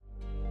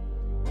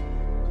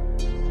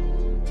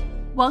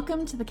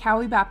Welcome to the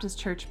Cowie Baptist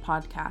Church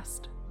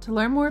podcast. To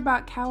learn more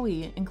about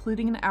Cowie,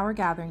 including in our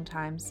gathering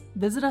times,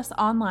 visit us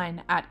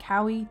online at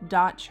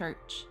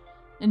cowie.church.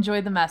 Enjoy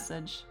the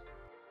message.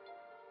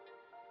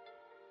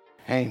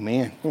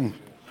 Amen.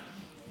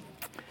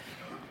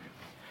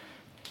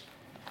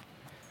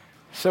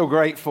 So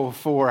grateful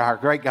for our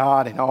great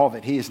God and all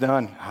that He has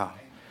done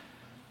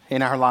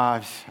in our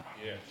lives.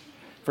 Yes.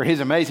 For His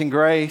amazing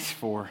grace,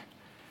 for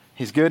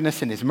His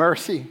goodness and His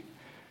mercy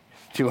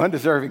to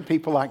undeserving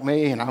people like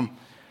me. And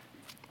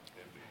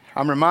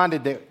I'm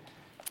reminded that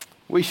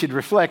we should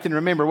reflect and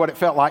remember what it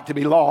felt like to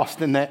be lost,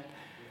 and that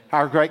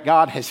our great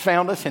God has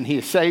found us and He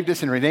has saved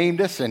us and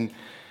redeemed us and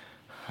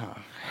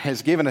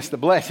has given us the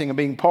blessing of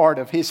being part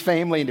of His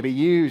family and to be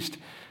used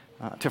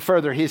to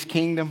further His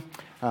kingdom.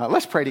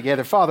 Let's pray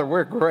together. Father,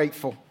 we're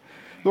grateful,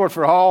 Lord,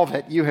 for all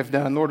that You have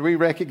done. Lord, we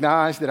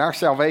recognize that our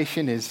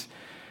salvation is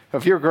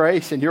of Your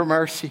grace and Your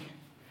mercy.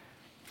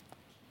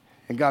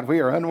 And God,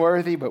 we are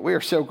unworthy, but we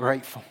are so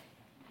grateful.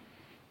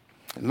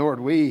 And Lord,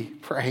 we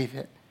pray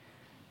that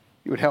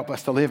You would help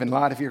us to live in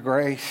light of Your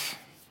grace,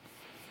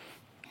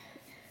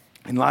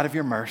 in light of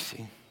Your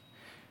mercy.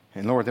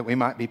 And Lord, that we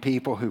might be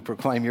people who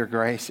proclaim Your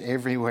grace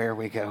everywhere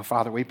we go.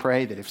 Father, we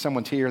pray that if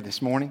someone's here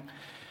this morning,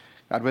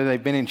 God, whether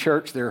they've been in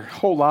church their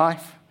whole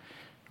life,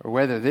 or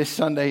whether this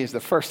Sunday is the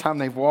first time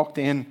they've walked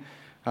in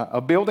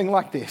a building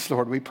like this,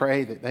 Lord, we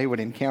pray that they would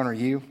encounter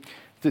You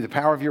through the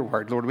power of Your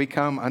word. Lord, we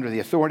come under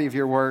the authority of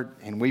Your word,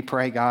 and we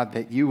pray, God,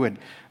 that You would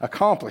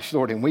accomplish,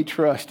 Lord, and we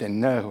trust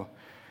and know,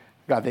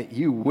 God, that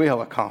You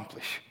will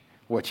accomplish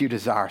what You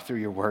desire through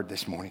Your word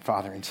this morning,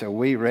 Father. And so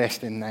we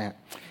rest in that.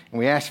 And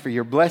we ask for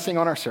Your blessing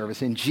on our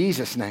service in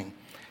Jesus' name.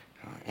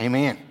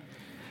 Amen.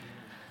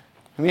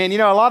 You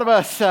know, a lot of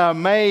us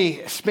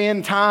may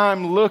spend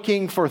time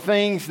looking for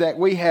things that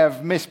we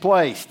have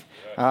misplaced.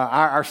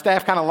 Our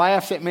staff kind of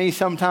laughs at me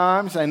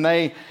sometimes, and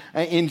they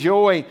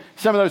enjoy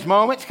some of those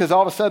moments because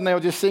all of a sudden they'll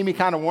just see me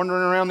kind of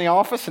wandering around the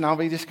office, and I'll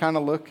be just kind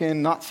of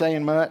looking, not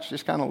saying much,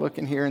 just kind of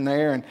looking here and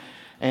there.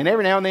 And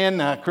every now and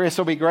then, Chris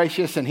will be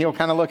gracious, and he'll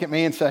kind of look at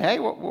me and say, "Hey,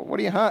 what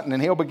are you hunting?"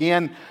 And he'll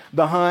begin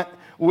the hunt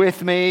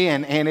with me,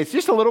 and it's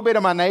just a little bit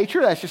of my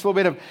nature. That's just a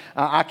little bit of,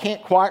 I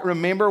can't quite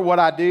remember what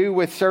I do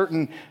with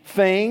certain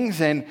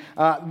things. And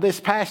this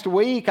past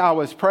week, I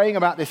was praying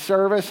about this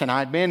service, and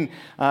I'd been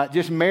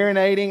just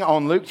marinating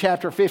on Luke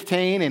chapter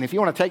 15. And if you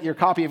want to take your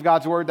copy of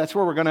God's Word, that's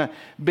where we're going to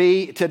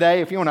be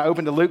today. If you want to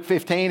open to Luke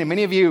 15, and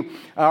many of you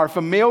are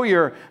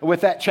familiar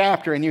with that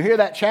chapter, and you hear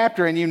that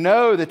chapter, and you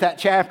know that that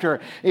chapter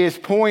is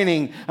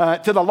pointing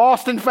to the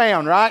lost and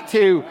found, right?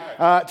 To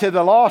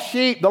the lost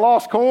sheep, the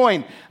lost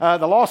coin,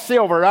 the lost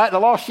silver, right? The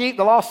lost sheep,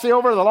 the lost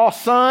silver, the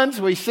lost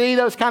sons. We see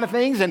those kind of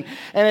things. And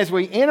as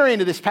we enter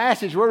into this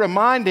passage, we're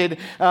reminded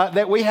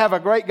that we have a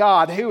great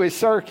God who is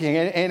searching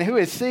and who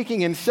is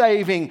seeking and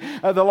saving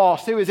the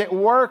lost, who is at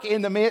work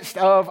in the midst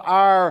of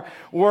our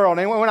world.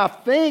 And when I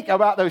think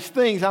about those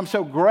things, I'm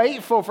so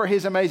grateful for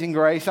His amazing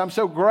grace. I'm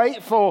so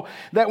grateful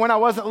that when I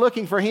wasn't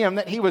looking for Him,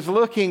 that He was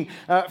looking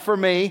for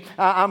me.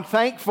 I'm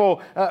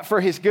thankful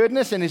for His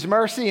goodness and His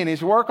mercy and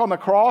His work on the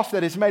cross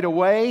that has made a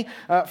way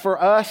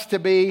for us to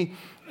be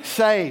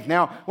saved.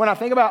 Now, when I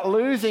think about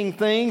losing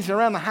things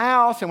around the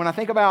house, and when I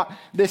think about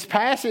this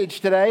passage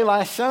today,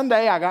 last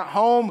Sunday I got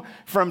home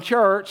from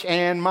church,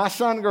 and my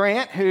son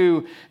Grant,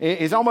 who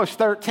is almost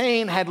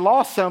 13, had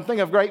lost something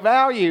of great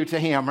value to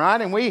him, right?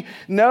 And we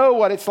know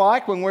what it's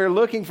like when we're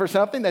looking for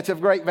something that's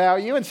of great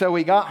value. And so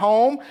we got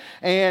home,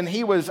 and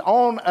he was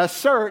on a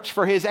search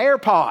for his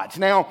AirPods.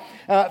 Now,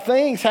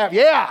 things have,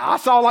 I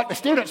saw like the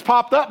students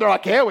popped up. They're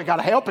like, yeah, we got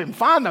to help him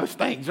find those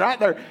things, right?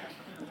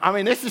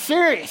 This is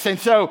serious. And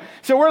so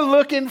we're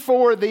looking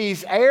for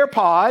these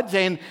AirPods,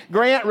 and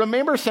Grant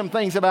remembers some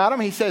things about them.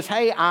 He says,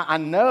 hey, I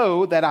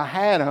know that I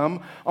had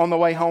them on the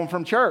way home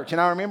from church, and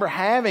I remember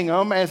having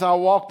them as I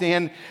walked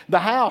in the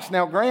house.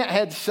 Now, Grant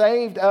had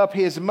saved up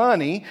his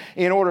money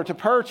in order to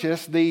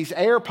purchase these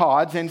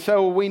AirPods, and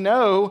so we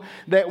know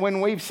that when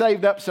we've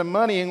saved up some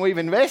money and we've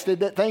invested,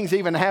 that things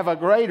even have a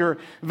greater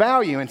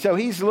value. And so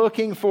he's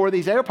looking for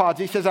these AirPods.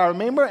 He says, I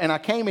remember, and I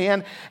came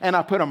in, and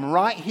I put them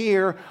right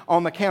here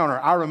on the counter.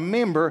 I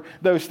remember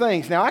those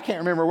things. Now, I can't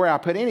remember where I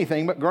put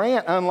anything, but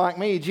Grant, unlike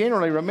me,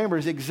 generally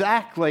remembers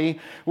exactly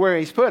where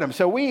he's put them.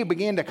 So we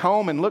begin to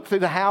comb and look through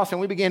the house,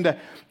 and we begin to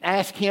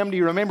ask him, do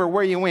you remember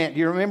where you went? Do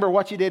you remember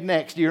what you did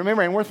next? Do you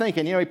remember? And we're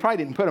thinking, he probably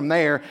didn't put them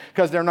there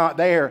because they're not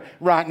there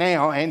right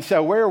now. And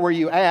so where were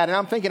you at? And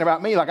I'm thinking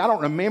about me, like I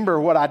don't remember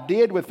what I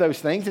did with those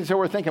things. And so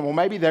we're thinking, well,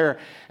 maybe they're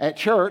at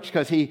church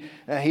because he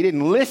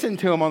didn't listen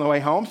to them on the way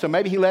home. So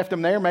maybe he left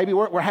them there. Maybe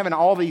we're having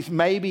all these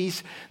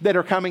maybes that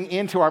are coming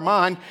into our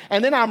mind.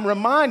 And then I'm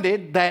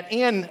reminded that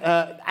in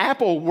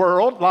Apple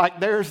world, like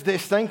there's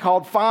this thing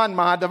called Find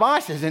My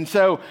Devices. And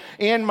so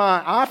in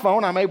my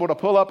iPhone, I'm able to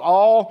pull up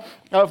all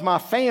of my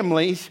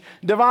family's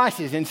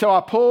devices. And so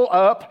I pull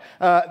up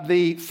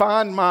the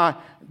Find My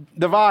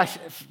Device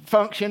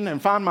function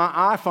and Find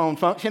My iPhone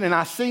function, and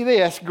I see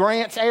this,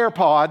 Grant's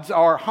AirPods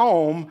are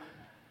home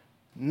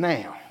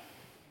now.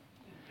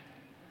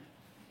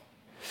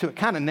 So it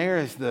kind of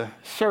narrows the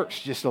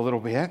search just a little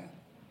bit.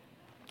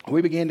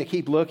 we began to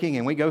keep looking,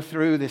 and we go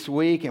through this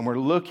week, and we're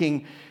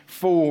looking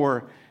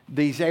for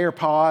these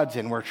AirPods,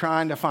 and we're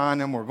trying to find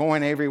them. We're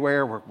going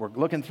everywhere. We're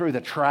looking through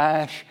the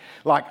trash.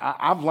 Like,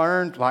 I've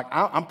learned, like,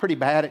 I'm pretty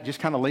bad at just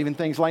kind of leaving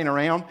things laying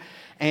around.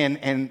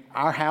 And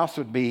our house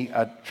would be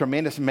a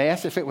tremendous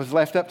mess if it was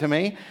left up to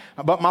me.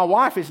 But my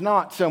wife is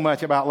not so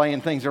much about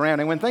laying things around.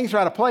 And when things are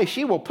out of place,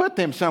 she will put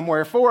them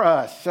somewhere for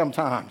us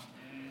sometimes.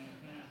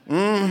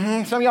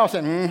 Mm-hmm. Some of y'all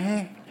said,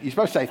 mm-hmm. You're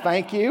supposed to say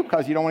thank you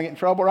because you don't want to get in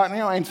trouble right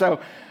now. And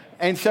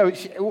so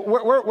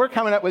we're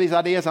coming up with these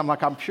ideas. I'm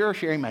like, I'm sure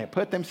Sherry may have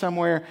put them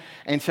somewhere.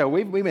 And so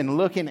we've been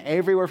looking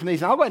everywhere from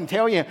these. And I'll go ahead and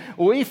tell you,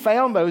 we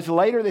found those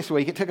later this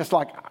week. It took us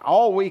like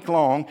all week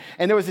long.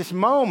 And there was this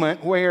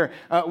moment where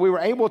we were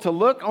able to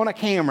look on a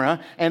camera.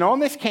 And on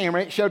this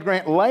camera, it showed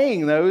Grant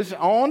laying those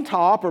on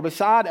top or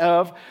beside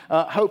of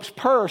Hope's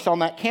purse on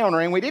that counter.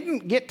 And we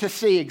didn't get to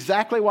see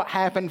exactly what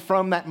happened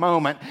from that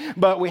moment.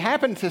 But we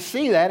happened to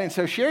see that. And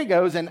so Sherry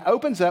goes and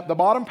opens up the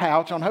bottom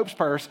pouch on Hope's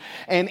purse.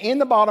 And in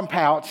the bottom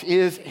pouch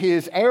is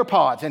his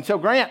AirPods. And so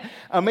Grant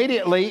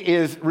immediately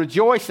is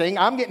rejoicing.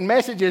 I'm getting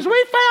messages,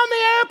 we found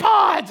the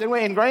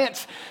AirPods! And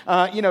Grant's,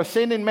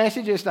 sending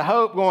messages to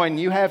Hope going,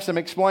 you have some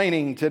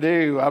explaining to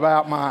do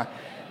about my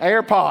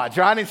AirPods,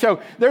 right? And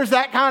so there's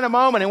that kind of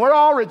moment, and we're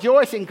all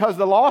rejoicing because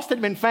the lost had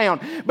been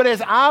found. But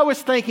as I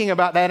was thinking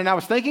about that, and I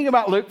was thinking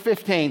about Luke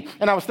 15,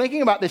 and I was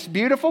thinking about this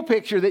beautiful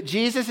picture that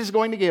Jesus is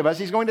going to give us,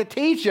 he's going to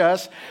teach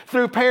us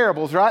through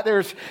parables, right?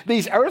 There's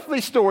these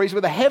earthly stories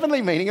with a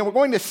heavenly meaning, and we're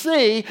going to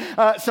see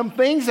some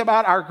things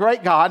about our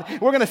great God.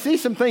 We're going to see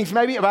some things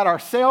maybe about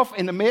ourselves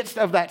in the midst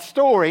of that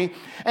story.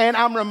 And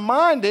I'm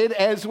reminded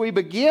as we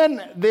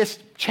begin this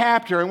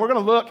chapter, and we're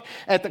going to look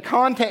at the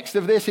context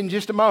of this in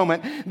just a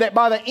moment, that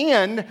by the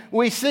end,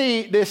 we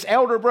see this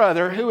elder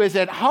brother who is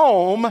at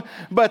home,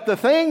 but the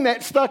thing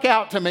that stuck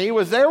out to me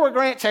was there were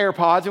Grant's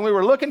AirPods, and we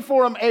were looking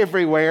for them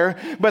everywhere,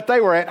 but they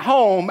were at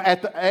home,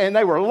 and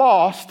they were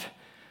lost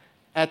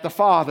at the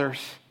Father's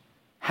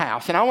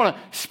house. And I want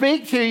to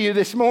speak to you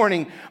this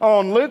morning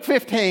on Luke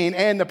 15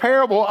 and the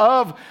parable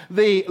of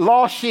the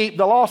lost sheep,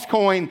 the lost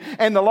coin,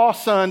 and the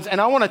lost sons.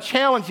 And I want to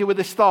challenge you with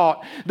this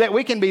thought that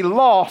we can be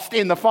lost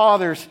in the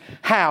Father's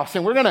house.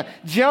 And we're going to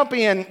jump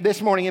in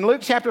this morning. In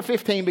Luke chapter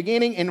 15,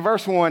 beginning in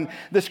verse 1,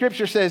 the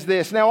scripture says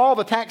this: Now all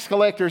the tax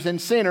collectors and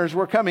sinners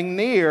were coming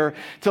near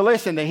to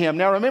listen to him.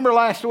 Now remember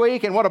last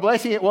week, and what a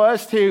blessing it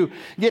was to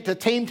get to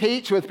team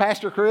teach with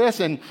Pastor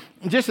Chris, and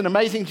just an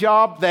amazing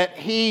job that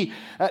he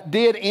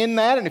did in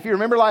that. And if you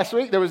remember last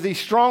week, there was these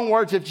strong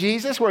words of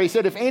Jesus where he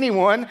said, if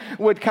anyone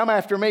would come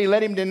after me,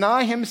 let him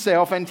deny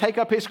himself and take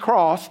up his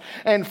cross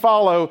and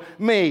follow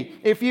me.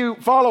 If you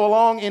follow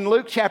along in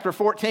Luke chapter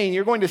 14,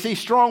 you're going to see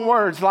strong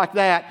words like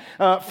that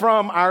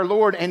from our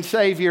Lord and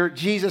Savior,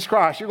 Jesus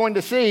Christ. You're going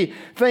to see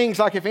things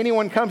like, if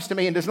anyone comes to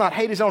me and does not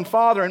hate his own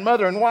father and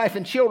mother and wife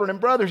and children and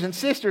brothers and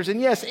sisters, and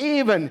yes,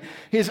 even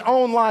his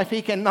own life,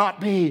 he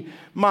cannot be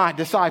my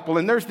disciple.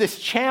 And there's this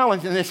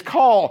challenge and this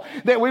call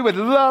that we would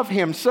love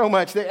him so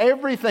much that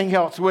everything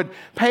else would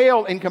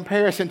pale in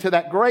comparison to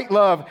that great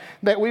love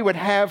that we would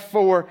have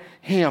for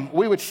him.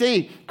 We would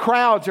see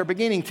crowds are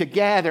beginning to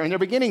gather and they're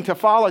beginning to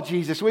follow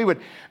Jesus. We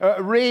would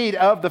read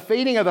of the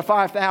feeding of the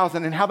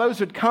 5,000 and how those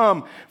would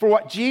come for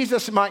what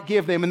Jesus might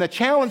give them and the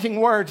challenging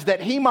words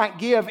that he might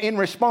give in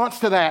response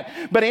to that.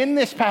 But in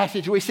this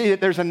passage, we see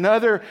that there's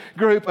another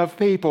group of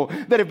people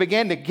that have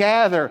begun to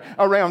gather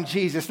around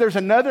Jesus. There's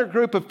another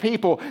group of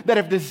people that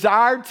have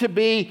desired to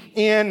be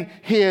in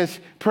his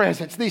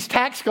presence. These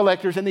tax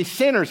collectors and these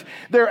sinners,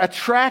 they're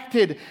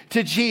attracted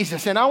to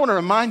Jesus. And I want to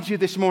remind you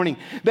this morning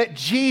that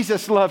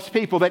Jesus loves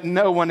people that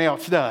no one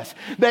else does.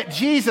 That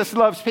Jesus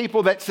loves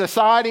people that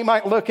society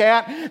might look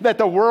at, that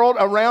the world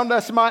around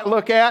us might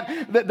look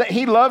at, that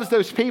he loves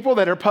those people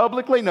that are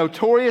publicly,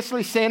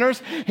 notoriously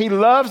sinners. He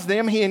loves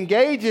them. He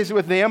engages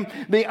with them.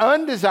 The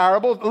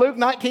undesirable, Luke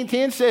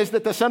 19:10 says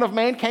that the Son of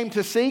Man came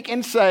to seek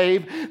and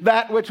save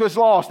that which was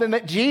lost. And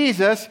that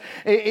Jesus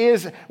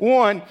is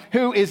one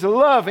who is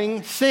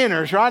loving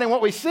sinners, right? And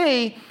what we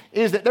see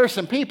is that there's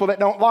some people that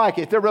don't like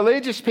it. The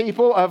religious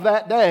people of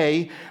that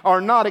day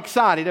are not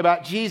excited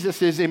about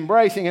Jesus'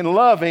 embracing and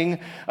loving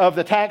of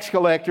the tax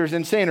collectors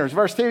and sinners.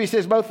 Verse 2, he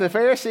says, both the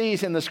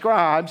Pharisees and the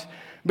scribes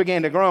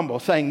began to grumble,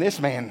 saying, this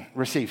man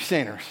receives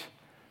sinners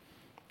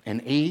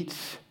and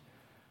eats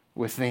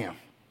with them.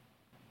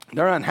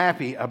 They're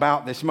unhappy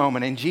about this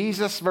moment. And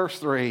Jesus, verse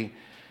 3,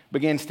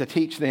 begins to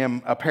teach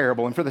them a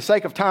parable. And for the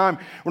sake of time,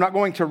 we're not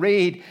going to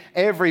read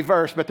every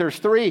verse, but there's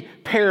three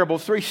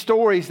parables, three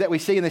stories that we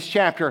see in this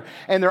chapter,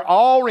 and they're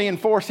all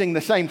reinforcing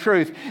the same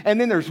truth. And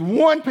then there's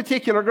one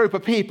particular group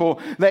of people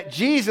that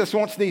Jesus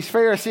wants these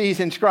Pharisees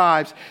and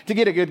scribes to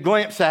get a good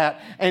glimpse at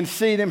and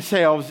see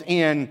themselves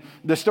in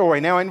the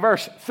story. Now, in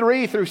verse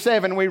 3 through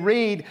 7, we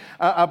read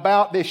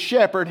about this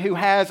shepherd who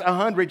has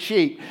 100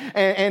 sheep.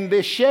 And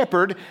this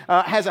shepherd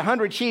has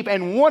 100 sheep,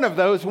 and one of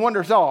those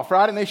wanders off,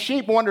 right? And this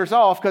sheep wanders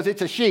off because because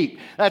it's a sheep.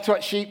 That's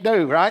what sheep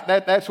do, right?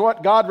 That's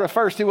what God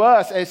refers to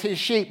us as his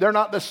sheep. They're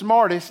not the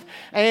smartest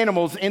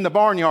animals in the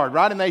barnyard,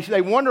 right? And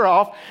they wander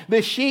off.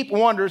 This sheep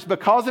wanders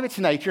because of its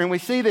nature. And we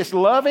see this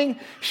loving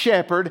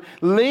shepherd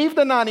leave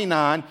the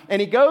 99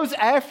 and he goes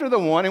after the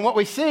one. And what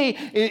we see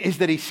is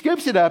that he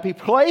scoops it up. He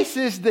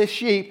places this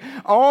sheep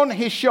on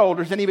his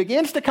shoulders and he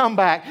begins to come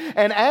back.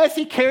 And as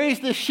he carries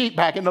this sheep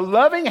back in the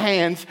loving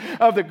hands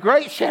of the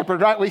great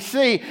shepherd, right, we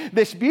see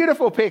this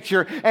beautiful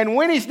picture. And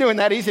when he's doing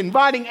that, he's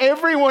inviting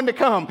everyone to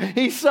come.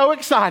 He's so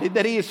excited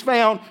that he has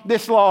found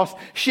this lost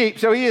sheep.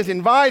 So he is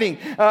inviting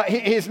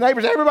his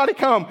neighbors, everybody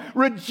come,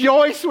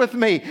 rejoice with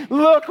me.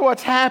 Look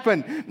what's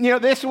happened. You know,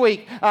 this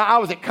week I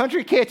was at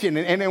Country Kitchen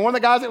and one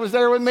of the guys that was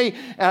there with me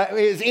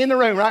is in the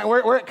room, right?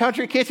 We're at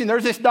Country Kitchen.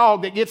 There's this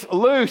dog that gets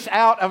loose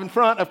out of in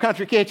front of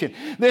Country Kitchen.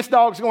 This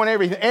dog's going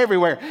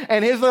everywhere.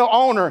 And his little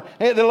owner,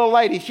 the little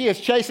lady, she is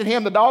chasing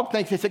him. The dog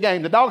thinks it's a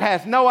game. The dog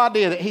has no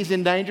idea that he's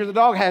in danger. The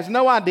dog has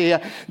no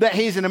idea that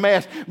he's in a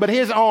mess, but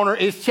his owner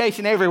is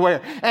chasing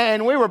everywhere.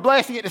 And we were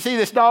blessed to get to see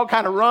this dog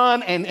kind of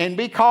run and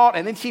be caught.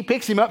 And then she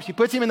picks him up. She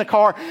puts him in the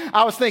car.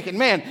 I was thinking,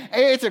 man,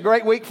 it's a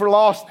great week for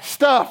lost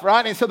stuff,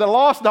 right? And so the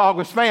lost dog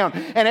was found.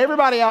 And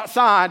everybody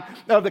outside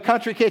of the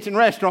Country Kitchen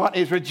restaurant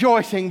is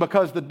rejoicing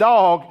because the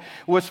dog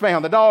was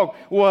found. The dog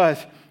was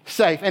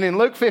safe. And in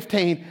Luke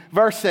 15,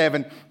 verse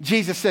 7,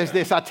 Jesus says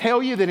this, I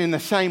tell you that in the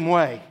same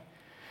way,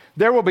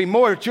 there will be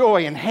more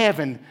joy in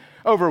heaven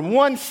over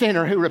one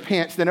sinner who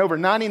repents than over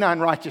 99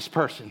 righteous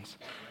persons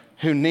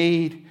who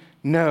need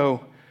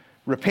no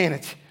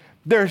repentance.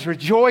 There's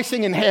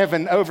rejoicing in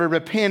heaven over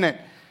repentant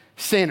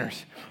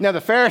sinners. Now,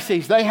 the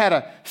Pharisees, they had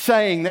a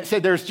saying that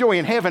said there's joy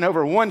in heaven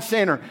over one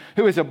sinner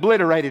who is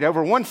obliterated,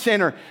 over one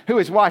sinner who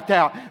is wiped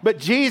out. But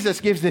Jesus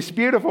gives this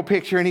beautiful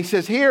picture, and he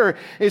says, here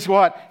is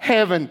what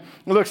heaven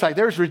looks like.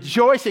 There's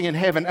rejoicing in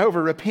heaven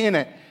over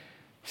repentant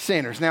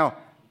sinners. Now,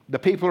 the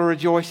people are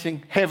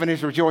rejoicing, heaven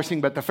is rejoicing,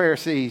 but the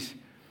Pharisees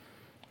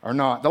are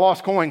not. The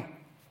lost coin,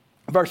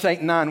 verse 8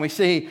 and 9, we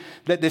see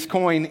that this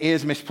coin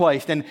is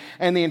misplaced. And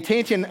the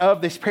intention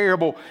of this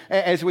parable,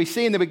 as we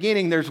see in the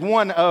beginning, there's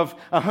one of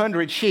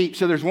 100 sheep.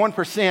 So there's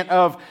 1%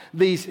 of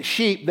these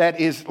sheep that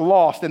is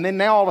lost. And then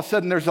now all of a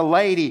sudden there's a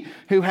lady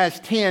who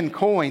has 10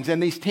 coins.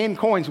 And these 10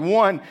 coins,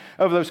 one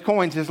of those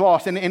coins is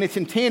lost. And it's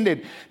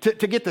intended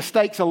to get the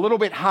stakes a little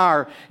bit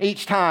higher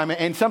each time.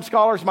 And some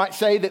scholars might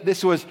say that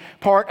this was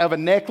part of a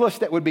necklace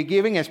that would be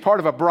given as part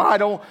of a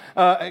bridal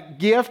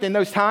gift in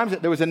those times.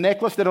 That there was a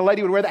necklace that a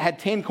lady would wear that had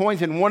 10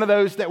 coins and one of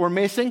those that were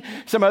missing.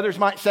 Some others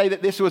might say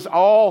that this was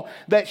all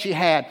that she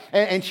had.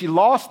 And she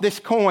lost this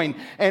coin,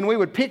 and we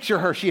would picture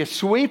her. She is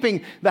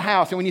sweeping the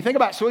house. And when you think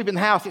about sweeping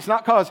the house, it's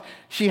not because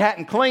she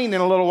hadn't cleaned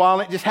in a little while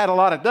and it just had a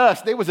lot of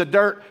dust. It was a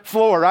dirt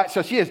floor, right?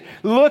 So she is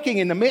looking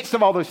in the midst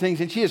of all those things,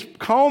 and she is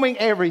combing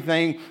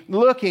everything,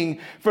 looking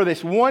for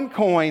this one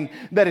coin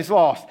that is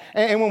lost.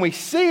 And when we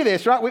see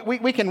this, right,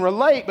 we can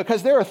relate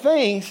because there are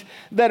things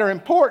that are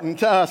important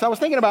to us. I was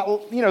thinking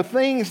about,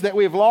 things that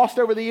we've lost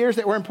over the years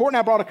that were important.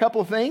 I brought a couple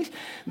of things.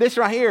 This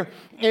right here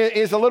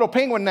is a little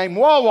penguin named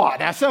Wawa.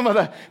 Now, some of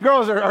the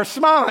girls are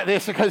smiling at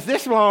this because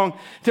this belonged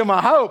to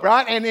my Hope,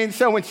 right? And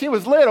so when she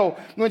was little,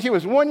 when she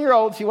was 1 year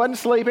old, she wasn't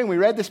sleeping. We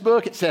read this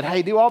book. It said,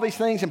 hey, do all these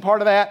things. And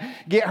part of that,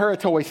 get her a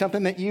toy,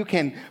 something that you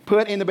can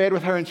put in the bed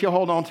with her and she'll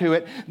hold on to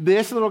it.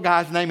 This little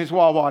guy's name is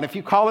Wawa. And if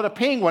you call it a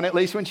penguin, at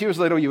least when she was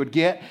little, you would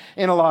get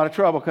in a lot of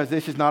trouble because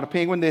this is not a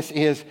penguin. This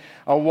is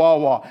a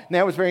Wawa. Now,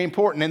 it was very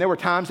important. And there were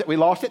times that we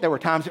lost it. There were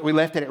times that we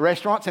left it at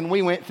restaurants. And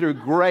we went through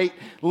great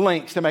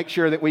lengths to make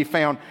sure that we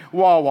found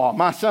Wawa.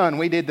 My son,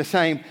 we did the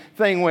same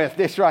thing with.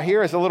 This right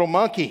here is a little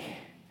monkey.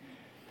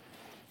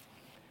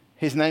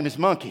 His name is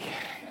Monkey.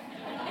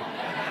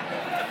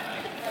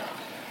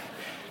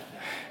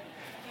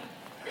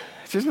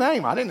 It's his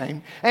name. I didn't name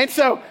him. And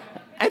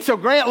so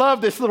Grant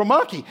loved this little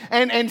monkey.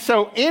 And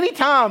so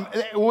anytime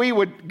we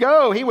would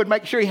go, he would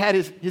make sure he had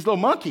his little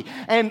monkey.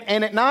 And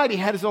at night, he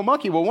had his little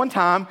monkey. Well, one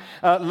time,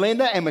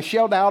 Linda and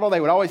Michelle Dowdle,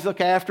 they would always look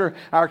after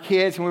our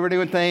kids when we were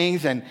doing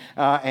things. And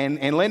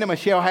Linda and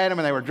Michelle had him,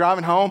 and they were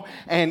driving home.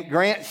 And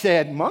Grant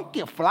said,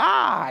 "Monkey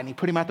fly." And he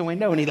put him out the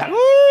window, and he's like,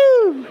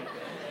 woo!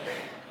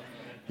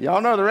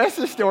 Y'all know the rest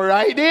of the story,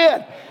 right? He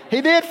did.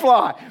 He did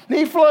fly.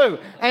 He flew.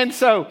 And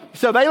so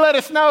they let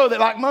us know that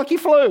like Monkey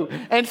flew.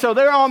 And so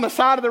they're on the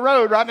side of the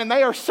road, right? And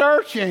they are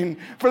searching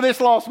for this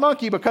lost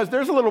monkey because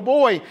there's a little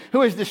boy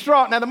who is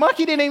distraught. Now, the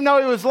monkey didn't even know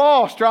he was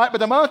lost, right? But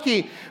the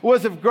monkey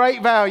was of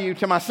great value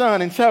to my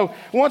son. And so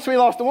once we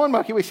lost the one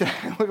monkey, we said,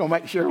 we're going to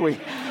make sure we...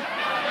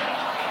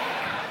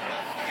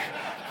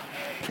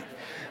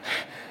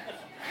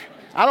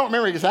 I don't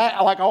remember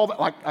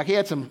exactly, he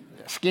had some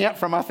skint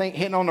from, I think,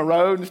 hitting on the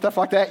road and stuff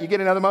like that. You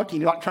get another monkey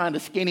and you're like trying to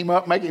skin him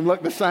up, make him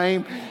look the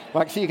same,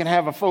 so you can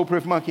have a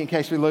foolproof monkey in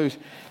case we lose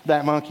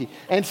that monkey.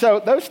 And so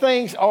those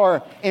things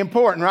are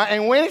important, right?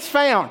 And when it's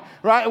found,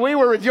 right, we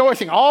were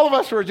rejoicing. All of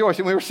us were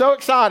rejoicing. We were so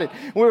excited.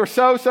 We were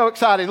so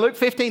excited. Luke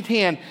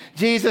 15:10,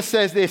 Jesus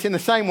says this, in the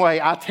same way,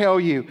 I tell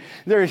you,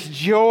 there is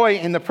joy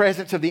in the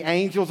presence of the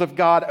angels of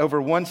God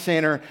over one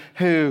sinner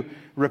who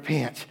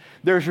repents.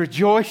 There's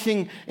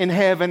rejoicing in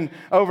heaven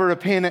over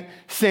repentant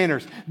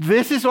sinners.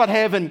 This is what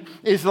heaven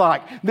is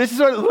like. This is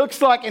what it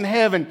looks like in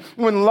heaven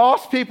when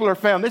lost people are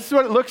found. This is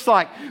what it looks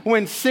like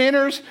when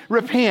sinners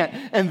repent.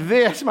 And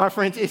this, my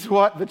friends, is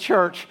what the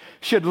church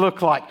should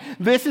look like.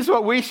 This is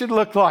what we should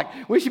look like.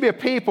 We should be a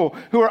people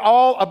who are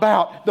all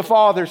about the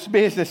Father's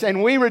business.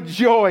 And we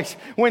rejoice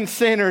when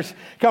sinners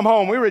come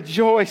home. We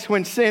rejoice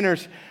when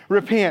sinners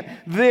repent.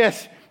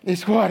 This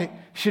is what it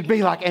should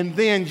be like. And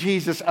then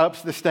Jesus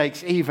ups the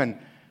stakes even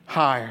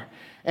higher.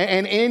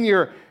 And in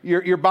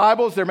your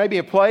Bibles, there may be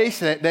a place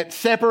that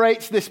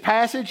separates this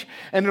passage,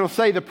 and it'll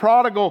say the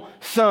prodigal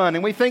son.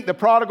 And we think the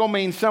prodigal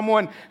means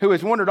someone who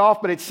has wandered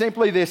off, but it's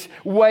simply this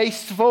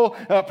wasteful.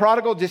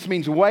 Prodigal just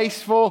means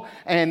wasteful,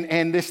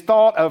 and this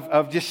thought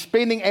of just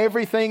spending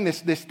everything,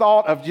 this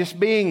thought of just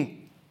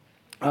being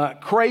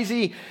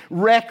crazy,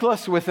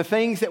 reckless with the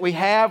things that we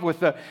have, with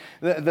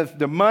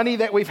the money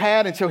that we've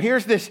had. And so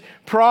here's this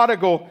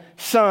prodigal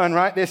son,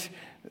 right?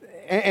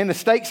 And the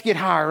stakes get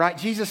higher, right?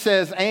 Jesus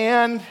says,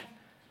 and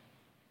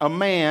a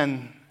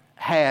man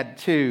had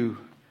 2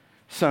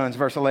 sons,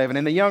 verse 11.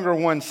 And the younger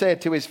one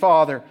said to his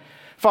father,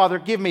 Father,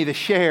 give me the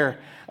share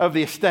of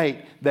the estate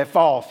that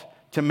falls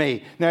to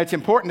me. Now, it's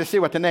important to see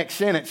what the next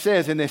sentence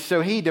says in this.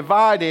 So he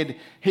divided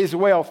his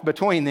wealth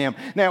between them.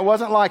 Now, it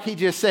wasn't like he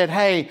just said,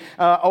 hey,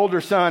 older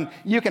son,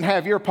 you can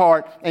have your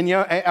part, and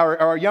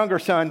or younger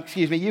son,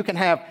 you can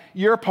have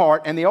your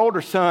part. And the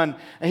older son,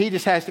 he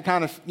just has to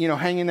kind of,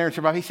 hang in there and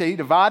survive. He said he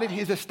divided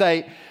his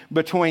estate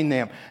between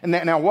them. And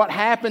now what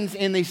happens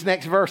in these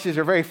next verses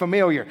are very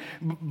familiar.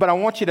 But I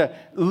want you to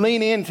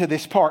lean into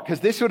this part, because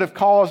this would have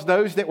caused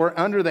those that were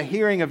under the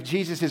hearing of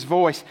Jesus'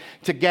 voice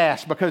to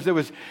gasp, because it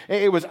was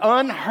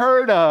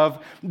unheard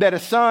of that a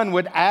son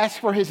would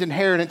ask for his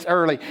inheritance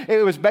early.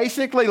 It was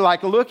basically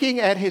like looking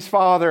at his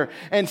father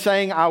and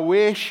saying, I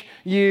wish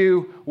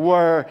you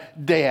were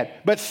dead.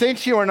 But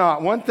since you are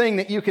not, one thing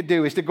that you could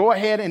do is to go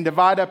ahead and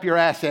divide up your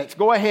assets.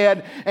 Go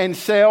ahead and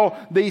sell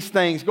these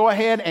things. Go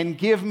ahead and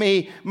give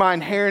me my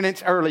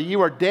inheritance early.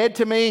 You are dead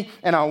to me,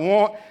 and I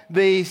want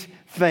these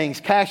things.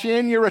 Cash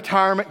in your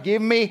retirement.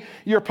 Give me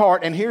your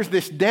part. And here's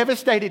this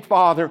devastated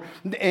father,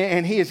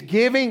 and he is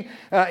giving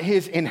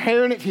his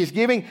inheritance. He's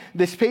giving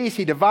this piece.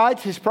 He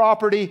divides his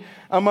property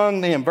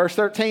among them. Verse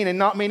 13, and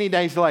not many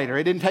days later,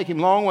 it didn't take him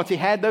long once he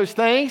had those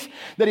things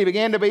that he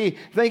began to be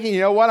thinking,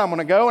 you know what, I'm going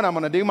to go and I'm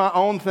going to do my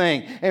own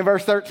thing. And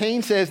verse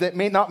 13 says that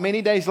not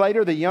many days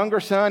later, the younger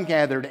son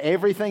gathered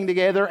everything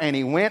together and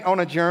he went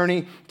on a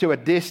journey to a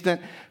distant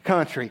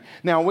country.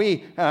 Now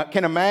we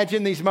can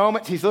imagine these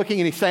moments. He's looking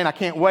and he's saying, I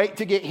can't wait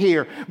to get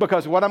here,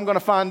 because what I'm going to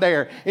find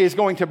there is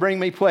going to bring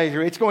me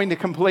pleasure. It's going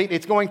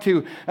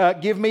to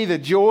give me the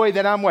joy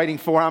that I'm waiting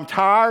for. I'm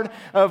tired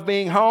of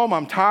being home.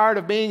 I'm tired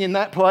of being in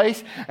that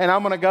place, and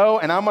I'm going to go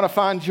and I'm going to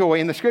find joy.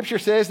 And the scripture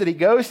says that he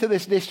goes to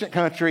this distant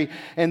country,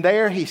 and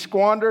there he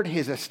squandered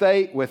his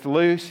estate with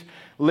loose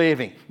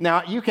living.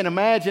 Now, you can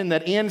imagine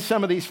that in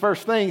some of these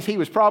first things, he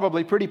was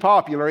probably pretty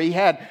popular. He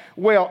had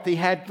wealth, he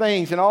had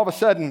things, and all of a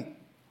sudden,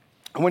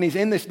 when he's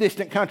in this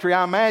distant country,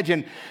 I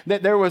imagine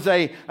that there was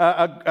a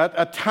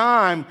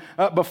time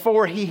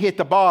before he hit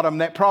the bottom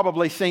that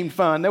probably seemed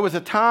fun. There was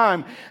a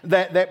time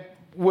that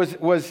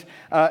was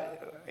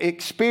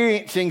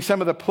experiencing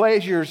some of the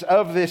pleasures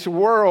of this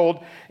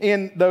world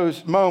in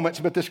those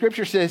moments. But the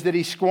scripture says that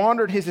he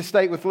squandered his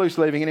estate with loose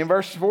living. And in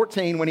verse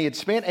 14, when he had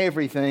spent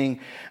everything,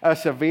 a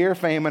severe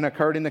famine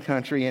occurred in the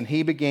country, and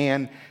he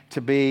began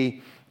to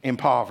be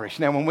impoverished.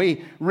 Now, when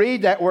we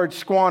read that word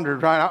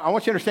squandered, right, I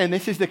want you to understand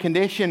this is the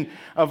condition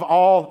of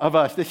all of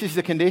us. This is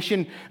the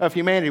condition of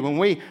humanity. When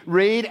we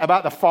read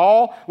about the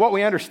fall, what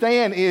we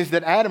understand is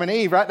that Adam and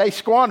Eve, right, they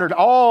squandered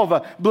all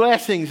the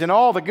blessings and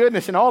all the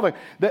goodness and all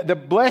the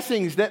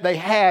blessings that they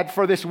had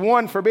for this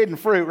one forbidden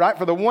fruit, right,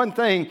 for the one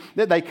thing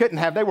that they couldn't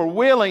have. They were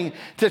willing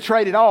to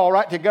trade it all,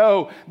 right, to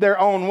go their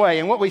own way.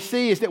 And what we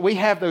see is that we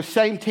have those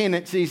same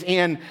tendencies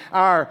in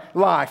our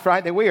life,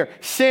 right, that we are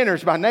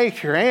sinners by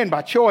nature and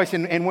by choice.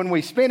 And when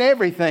we spend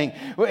everything,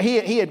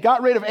 he had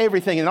got rid of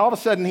everything, and all of a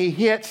sudden he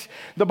hits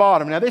the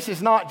bottom. Now, this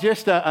is not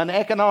just an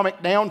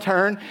economic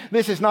downturn.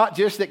 This is not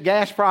just that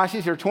gas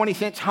prices are 20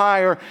 cents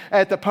higher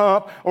at the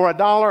pump or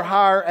 $1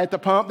 higher at the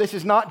pump. This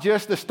is not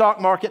just the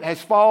stock market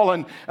has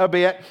fallen a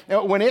bit.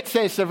 When it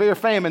says severe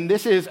famine,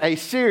 this is a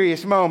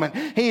serious moment.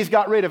 He's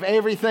got rid of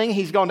everything.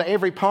 He's gone to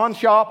every pawn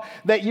shop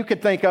that you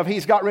could think of.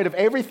 He's got rid of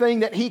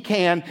everything that he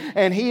can,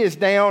 and he is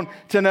down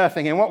to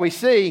nothing. And what we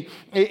see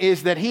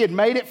is that he had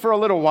made it for a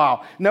little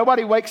while.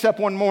 Nobody wakes up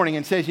one morning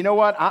and says, you know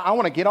what, I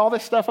want to get all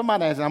this stuff on my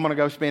dad's and I'm going to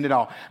go spend it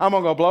all. I'm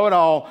going to go blow it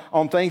all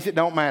on things that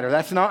don't matter.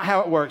 That's not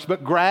how it works.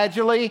 But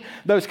gradually,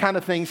 those kind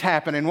of things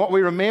happen. And what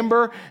we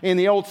remember in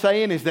the old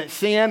saying is that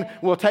sin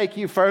will take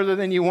you further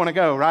than you want to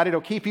go, right? It'll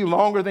keep you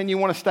longer than you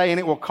want to stay, and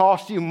it will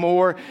cost you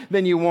more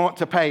than you want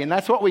to pay. And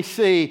that's what we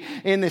see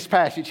in this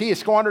passage. He has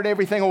squandered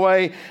everything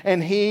away,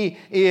 and he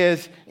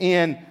is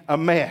in a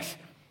mess.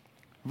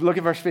 Look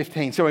at verse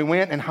 15. So he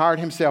went and hired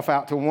himself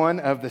out to one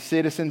of the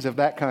citizens of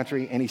that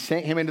country, and he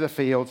sent him into the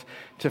fields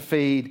to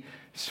feed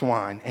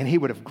swine. And he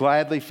would have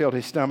gladly filled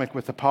his stomach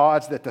with the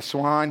pods that the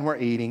swine were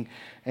eating,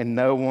 and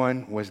no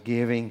one was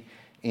giving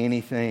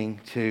anything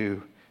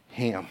to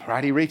him.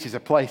 Right? He reaches a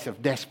place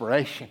of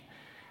desperation.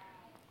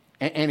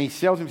 And he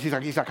tells him,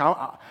 he's like,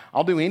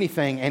 I'll do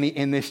anything.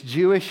 And this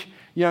Jewish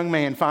young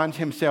man finds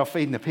himself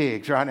feeding the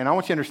pigs, right? And I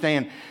want you to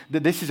understand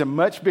that this is a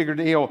much bigger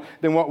deal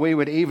than what we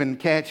would even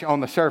catch on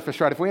the surface,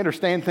 right? If we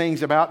understand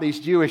things about these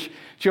Jewish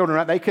children,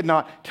 right, they could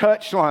not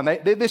touch swine.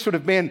 This would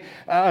have been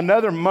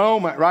another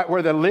moment, right,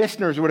 where the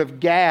listeners would have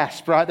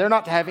gasped, right? They're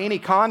not to have any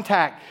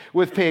contact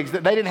with pigs. They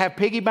didn't have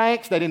piggy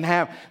banks. They didn't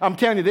have, I'm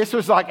telling you, this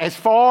was like as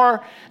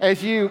far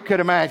as you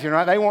could imagine,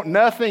 right? They want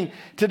nothing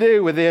to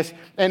do with this.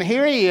 And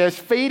here he is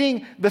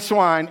feeding the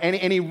swine,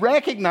 and he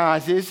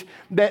recognizes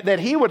that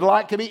he would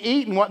like to be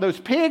eating what those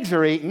pigs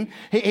are eating.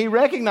 He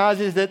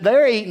recognizes that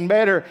they're eating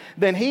better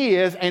than he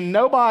is, and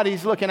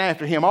nobody's looking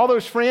after him. All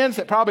those friends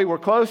that probably were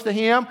close to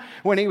him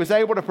when he was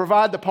able to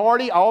provide the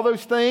party, all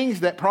those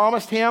things that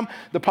promised him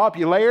the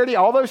popularity,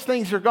 all those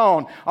things are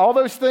gone. All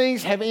those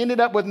things have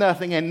ended up with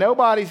nothing, and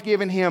nobody's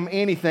giving him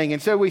anything.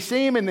 And so we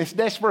see him in this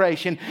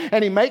desperation,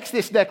 and he makes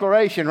this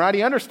declaration, right?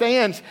 He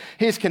understands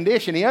his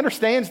condition. He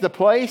understands the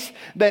place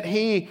that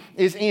he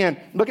is in.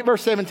 Look at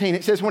verse 17.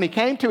 It says, when he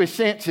came to his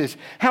senses,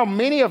 how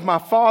many of my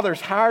father's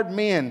hired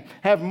men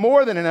have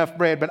more than enough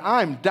bread, but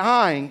I'm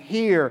dying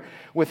here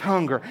with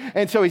hunger.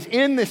 And so he's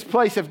in this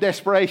place of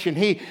desperation.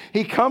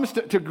 He comes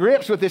to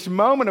grips with this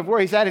moment of where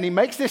he's at, and he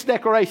makes this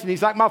declaration.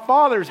 He's like, my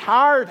father's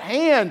hired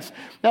hands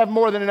have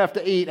more than enough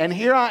to eat, and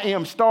here I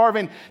am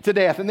starving to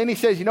death. And then he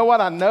says, you know what?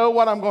 I know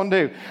what I'm going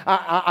to do.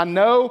 I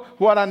know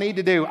what I need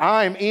to do.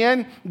 I'm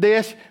in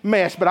this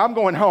mess, but I'm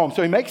going home.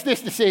 So he makes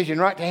this decision,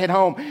 right, to head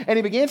home, and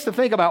he begins to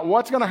think about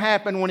what's going to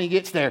happen when he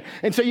gets there.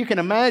 And so you can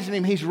imagine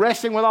him. He's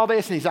wrestling with all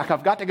this, and he's like,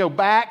 I've got to go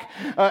back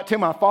to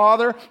my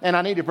father, and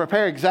I need to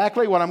prepare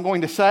exactly what I'm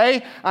going to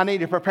say. I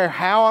need to prepare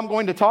how I'm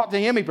going to talk to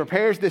him. He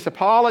prepares this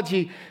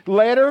apology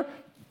letter.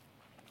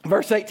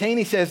 Verse 18,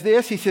 he says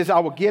this. He says, I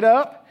will get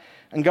up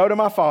and go to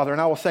my father, and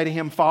I will say to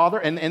him, Father,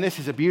 and this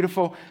is a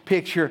beautiful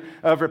picture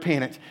of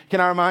repentance. Can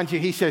I remind you,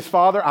 he says,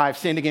 Father, I have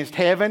sinned against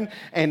heaven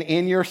and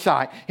in your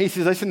sight. He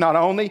says, listen, not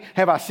only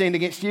have I sinned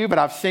against you, but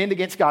I've sinned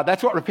against God.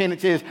 That's what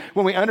repentance is,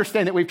 when we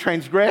understand that we've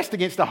transgressed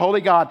against the holy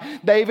God.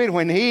 David,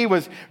 when he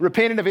was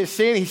repentant of his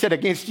sin, he said,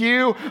 against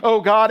you, O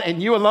God, and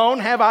you alone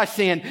have I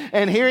sinned.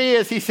 And here he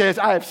is, he says,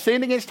 I have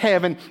sinned against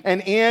heaven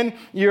and in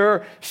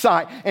your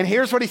sight. And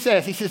here's what he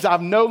says. He says,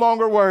 I'm no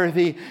longer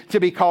worthy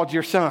to be called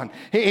your son.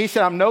 He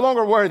said, I'm no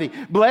longer worthy.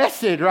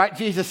 Blessed, right,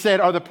 Jesus said,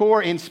 are the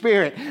poor in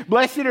spirit.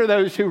 Blessed are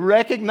those who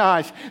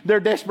recognize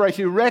their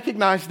desperation, who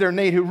recognize their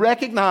need, who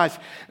recognize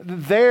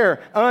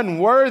their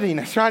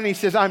unworthiness, right? And he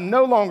says, I'm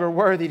no longer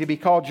worthy to be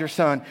called your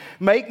son.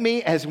 Make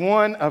me as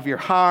one of your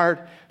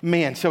hired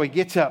men. So he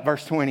gets up,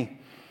 verse 20,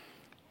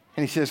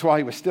 and he says, while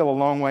he was still a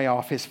long way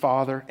off, his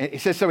father, it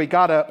says, so he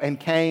got up and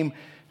came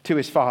to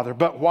his father.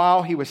 But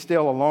while he was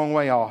still a long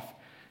way off,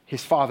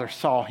 his father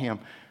saw him.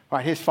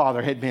 Right, his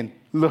father had been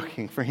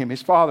looking for him.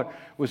 His father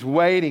was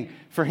waiting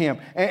for him.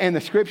 And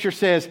the scripture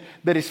says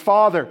that his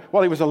father,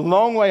 while he was a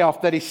long way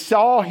off, that he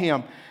saw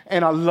him.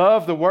 And I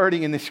love the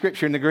wording in the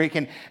scripture in the Greek.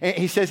 And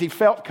he says he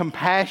felt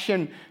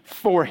compassion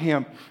for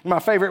him. My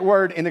favorite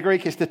word in the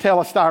Greek is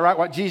tetelestai, right?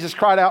 What Jesus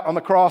cried out on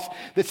the cross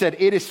that said,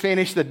 it is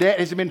finished. The debt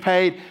has been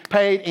paid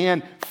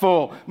in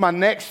full. My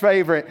next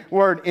favorite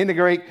word in the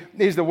Greek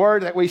is the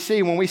word that we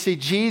see when we see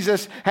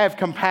Jesus have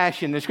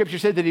compassion. The scripture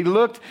said that he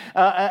looked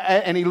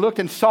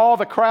and saw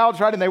the crowds,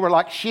 right? And they were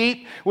like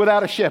sheep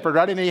without a shepherd,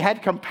 right? And he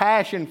had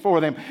compassion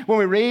for them. When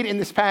we read in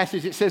this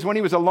passage, it says when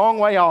he was a long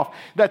way off,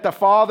 that the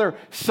Father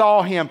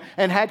saw him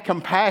and had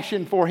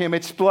compassion for him.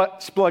 It's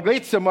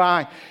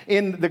splaglitsomai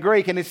in the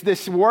Greek, and it's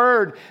this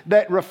word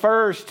that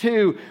refers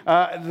to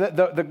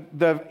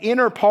the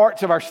inner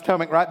parts of our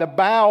stomach, right? The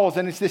bowels,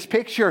 and it's this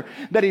picture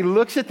that he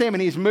looks at them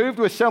and he's moved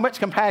with so much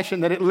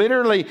compassion that it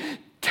literally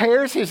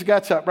tears his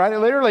guts up, right?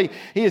 Literally,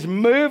 he is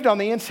moved on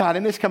the inside.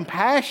 And this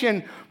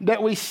compassion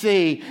that we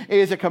see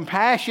is a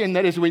compassion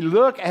that as we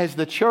look as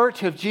the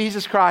church of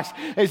Jesus Christ,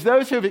 as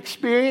those who have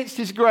experienced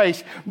his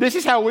grace, this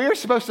is how we're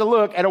supposed to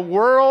look at a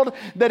world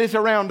that is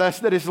around us,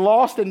 that is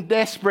lost and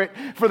desperate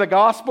for the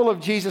gospel of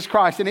Jesus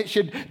Christ. And it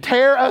should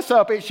tear us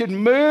up. It should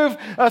move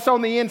us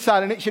on the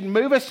inside, and it should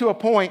move us to a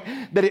point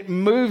that it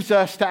moves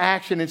us to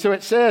action. And so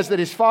it says that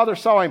his father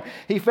saw him.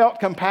 He felt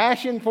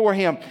compassion for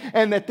him,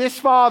 and that this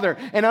father,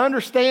 and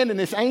understand in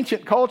this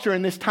ancient culture,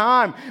 in this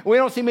time, we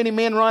don't see many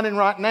men running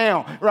right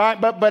now,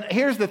 right? But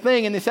here's the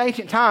thing, in this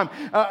ancient time,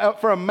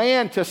 for a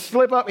man to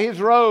slip up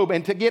his robe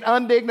and to get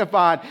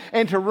undignified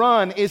and to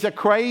run is a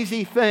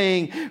crazy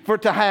thing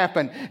to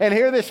happen. And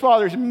here this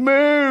father's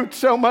moved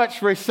so much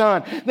for his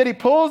son that he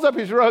pulls up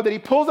his robe, that he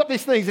pulls up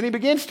these things, and he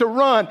begins to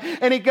run,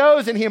 and he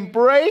goes and he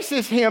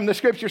embraces him, the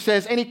scripture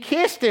says, and he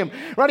kissed him,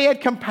 right? He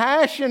had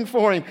compassion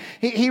for him.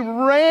 He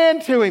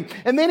ran to him.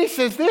 And then he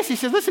says this, he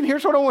says, listen,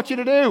 here's what I want you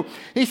to do.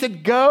 He said,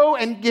 go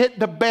and get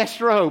the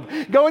best robe.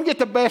 Go and get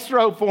the best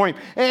robe for him.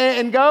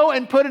 And go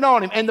and put it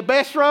on him. And the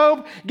best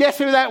robe, guess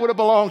who that would have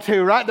belonged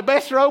to, right? The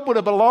best robe would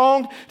have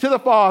belonged to the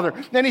father.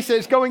 Then he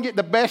says, go and get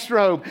the best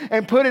robe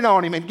and put it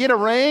on him and get a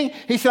ring.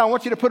 He said, I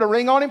want you to put a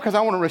ring on him because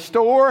I want to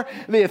restore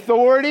the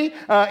authority.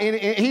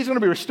 He's going to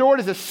be restored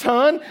as a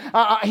son.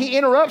 He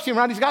interrupts him,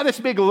 right? He's got this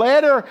big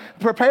letter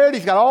prepared.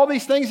 He's got all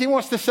these things he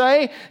wants to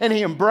say, and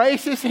he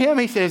embraces him.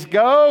 He says,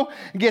 go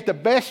get the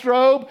best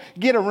robe,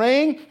 get a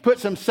ring, put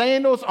some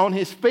sandals on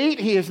his feet.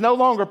 He is no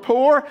longer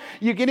poor.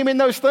 You get him in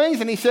those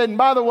things. And he said, and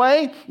by the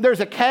way, there's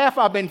a calf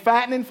I've been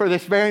fattening for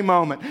this very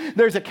moment.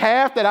 There's a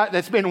calf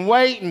that's been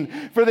waiting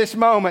for this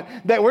moment,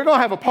 that we're going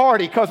to have a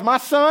party because my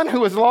son who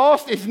was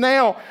lost is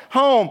now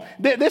home.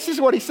 This is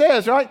what he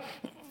says, right?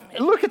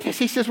 Look at this.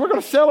 He says, we're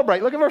going to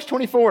celebrate. Look at verse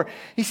 24.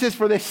 He says,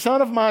 for this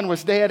son of mine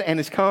was dead and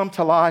has come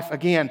to life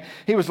again.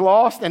 He was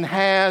lost and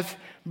has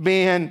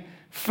been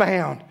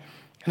found.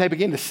 And they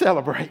begin to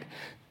celebrate.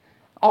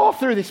 All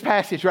through this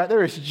passage, right,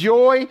 there is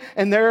joy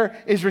and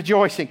there is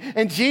rejoicing.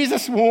 And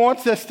Jesus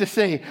wants us to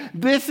see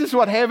this is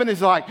what heaven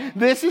is like.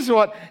 This is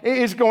what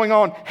is going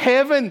on.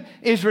 Heaven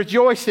is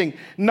rejoicing,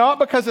 not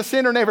because a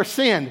sinner never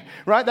sinned,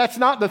 right? That's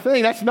not the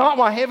thing. That's not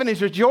why heaven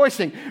is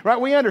rejoicing, right?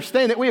 We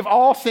understand that we have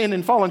all sinned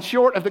and fallen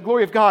short of the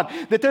glory of God,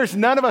 that there's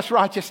none of us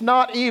righteous,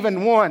 not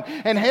even one.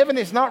 And heaven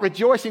is not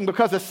rejoicing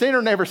because a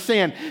sinner never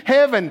sinned.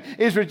 Heaven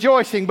is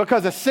rejoicing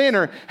because a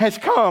sinner has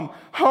come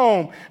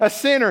home. A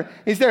sinner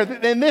is there.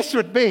 And this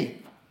would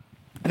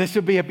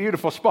be a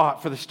beautiful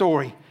spot for the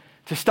story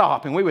to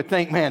stop. And we would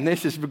think, man,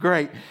 this is a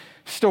great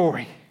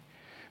story.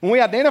 When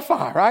we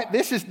identify, right,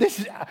 this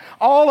is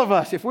all of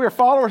us, if we're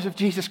followers of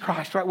Jesus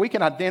Christ, right, we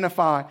can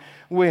identify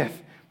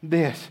with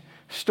this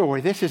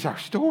story. This is our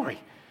story.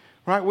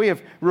 Right? We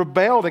have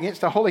rebelled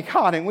against a holy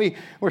God, and we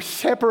were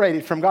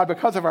separated from God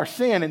because of our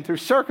sin, and through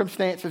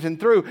circumstances and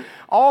through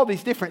all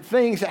these different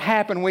things that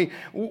happen,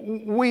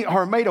 we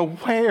are made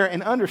aware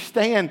and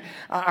understand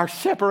our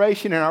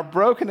separation and our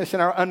brokenness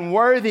and our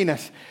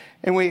unworthiness.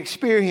 And we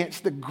experience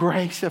the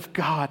grace of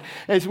God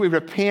as we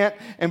repent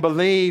and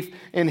believe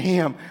in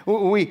Him.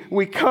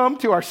 We come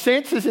to our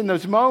senses in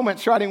those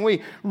moments, right? And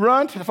we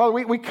run to the Father.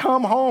 We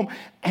come home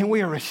and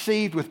we are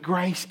received with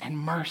grace and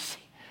mercy.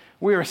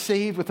 We are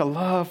received with the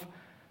love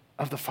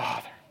of the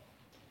Father.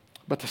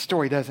 But the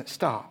story doesn't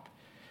stop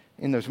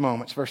in those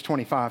moments. Verse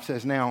 25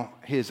 says, now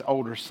his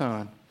older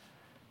son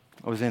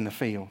was in the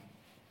field.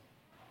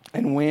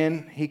 And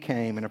when he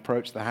came and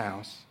approached the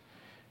house,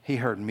 he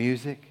heard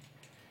music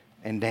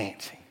and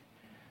dancing.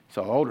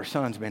 So the older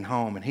son's been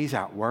home and he's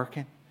out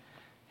working.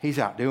 He's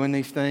out doing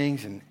these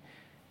things and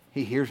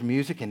he hears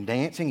music and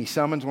dancing. He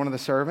summons one of the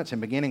servants and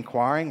begins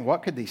inquiring,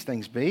 what could these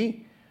things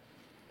be?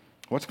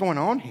 What's going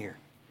on here?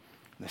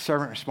 The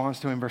servant responds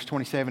to him, verse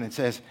 27, and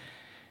says,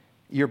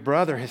 your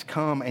brother has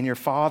come and your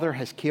father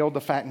has killed the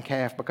fattened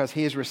calf because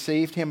he has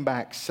received him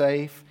back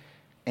safe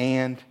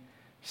and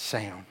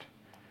sound.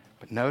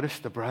 But notice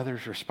the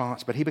brother's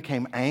response. But he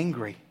became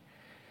angry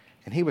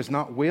and he was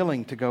not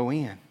willing to go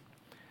in.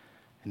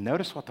 And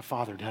notice what the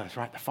father does,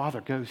 right? The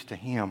father goes to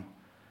him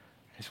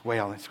as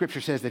well. And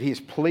Scripture says that he is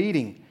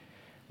pleading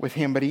with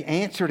him. But he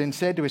answered and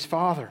said to his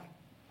father,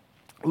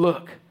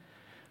 look,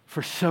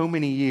 for so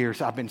many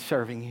years I've been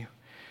serving you.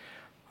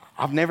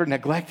 I've never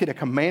neglected a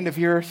command of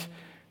yours.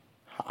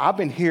 I've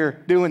been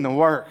here doing the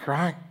work,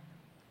 right?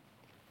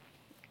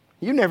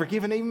 You've never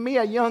given even me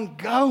a young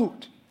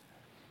goat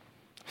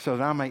so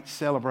that I might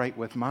celebrate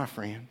with my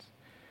friends.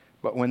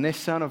 But when this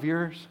son of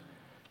yours,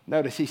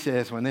 notice he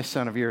says, when this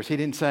son of yours, he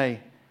didn't say,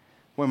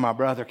 when my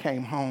brother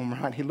came home,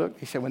 right?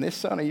 He said, when this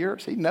son of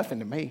yours, he's nothing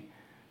to me.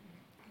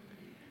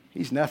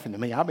 He's nothing to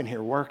me. I've been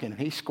here working and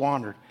he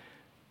squandered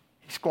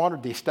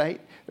the estate.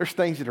 There's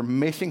things that are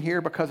missing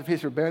here because of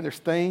his rebellion. There's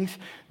things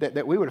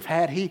that we would have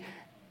had. He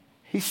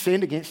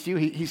sinned against you.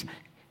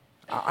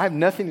 I have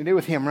nothing to do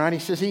with him, right? He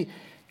says,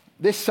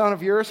 this son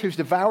of yours who's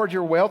devoured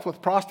your wealth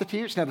with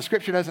prostitutes. Now, the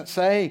Scripture doesn't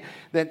say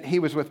that he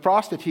was with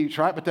prostitutes,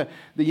 right? But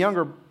the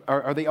younger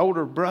or the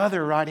older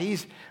brother, right?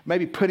 He's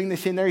maybe putting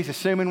this in there. He's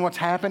assuming what's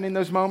happened in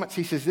those moments.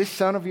 He says, this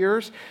son of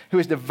yours who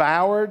has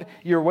devoured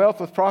your wealth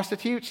with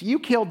prostitutes, you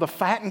killed the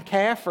fattened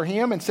calf for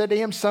him and said to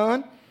him,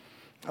 son,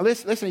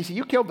 listen, he said,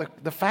 you killed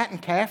the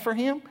fattened calf for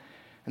him?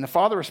 And the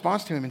father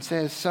responds to him and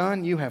says,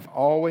 son, you have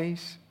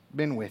always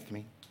been with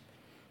me,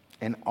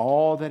 and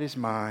all that is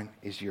mine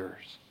is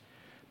yours.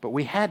 But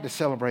we had to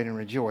celebrate and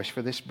rejoice,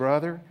 for this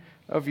brother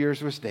of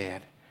yours was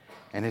dead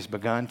and has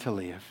begun to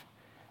live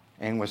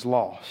and was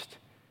lost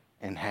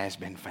and has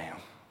been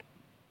found.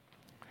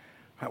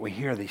 Right, we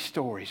hear these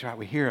stories, right?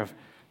 We hear of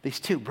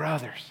these two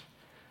brothers,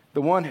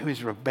 the one who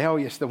is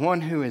rebellious, the one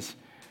who is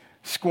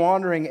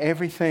squandering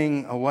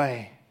everything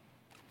away.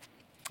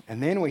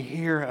 And then we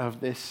hear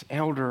of this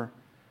elder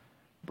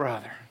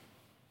brother.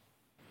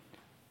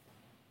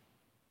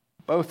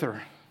 Both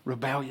are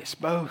rebellious.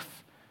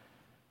 Both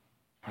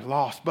are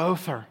lost.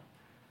 Both are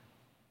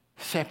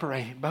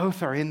separated.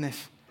 Both are in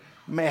this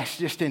mess,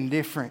 just in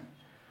different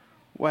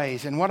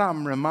ways. And what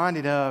I'm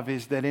reminded of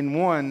is that in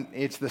one,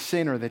 it's the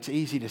sinner that's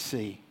easy to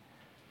see.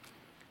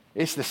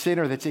 It's the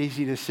sinner that's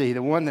easy to see,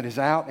 the one that is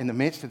out in the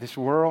midst of this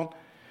world,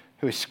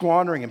 who is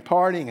squandering and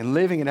partying and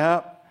living it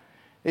up.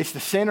 It's the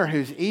sinner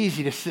who's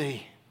easy to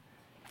see.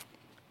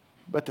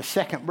 But the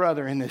second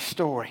brother in this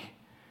story,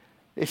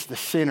 it's the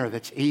sinner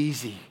that's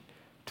easy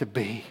to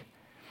be.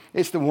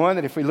 It's the one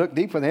that if we look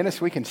deep within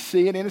us, we can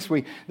see it in us.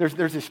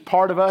 There's this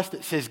part of us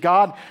that says,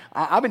 God,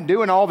 I've been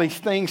doing all these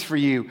things for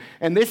you,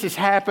 and this has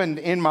happened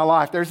in my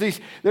life. There's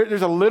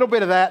a little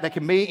bit of that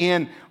can be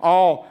in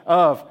all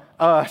of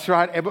us,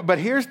 right? But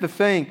here's the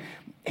thing.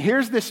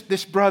 Here's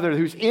this brother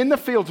who's in the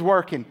fields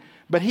working,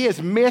 but he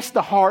has missed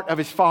the heart of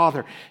his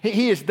father.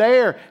 He is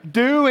there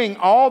doing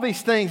all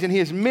these things, and he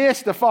has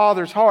missed the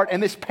father's heart.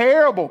 And this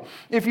parable,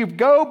 if you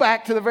go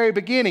back to the very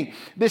beginning,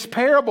 this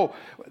parable,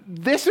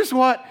 this is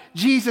what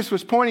Jesus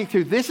was pointing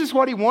to. This is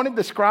what he wanted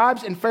the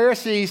scribes and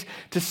Pharisees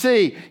to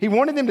see. He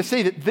wanted them to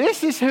see that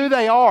this is who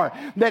they are,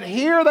 that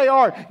here they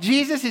are.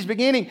 Jesus is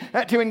beginning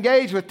to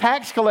engage with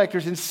tax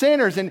collectors and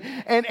sinners,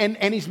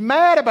 and he's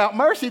mad about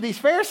mercy. These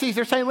Pharisees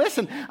are saying,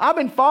 listen, I've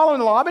been following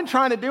the law. I've been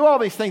trying to do all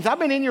these things. I've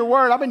been in your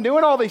word. I've been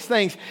doing all these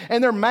things.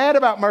 And they're mad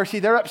about mercy.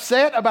 They're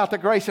upset about the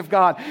grace of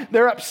God.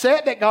 They're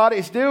upset that God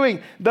is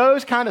doing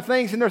those kind of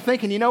things. And they're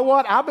thinking, you know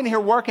what? I've been here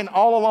working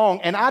all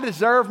along, and I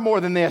deserve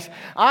more than this.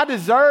 I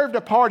deserved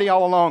a party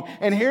all along.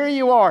 And here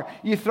you are.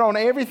 You've thrown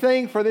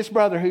everything for this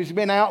brother who's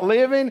been out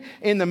living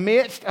in the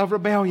midst of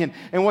rebellion.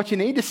 And what you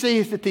need to see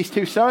is that these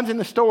two sons in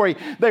the story,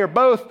 they are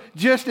both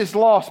just as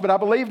lost, but I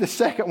believe the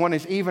second one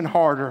is even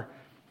harder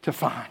to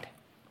find.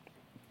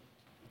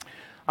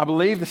 I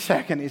believe the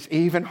second is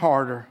even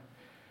harder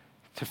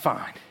to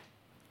find.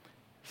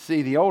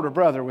 See, the older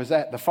brother was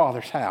at the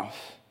father's house.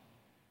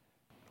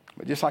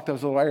 But just like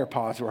those little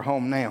AirPods were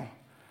home now,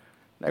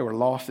 they were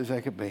lost as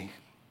they could be.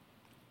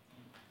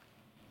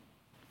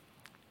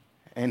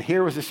 And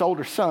here was this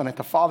older son at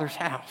the father's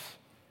house.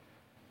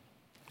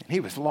 And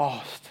he was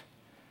lost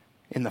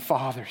in the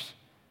father's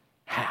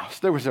house.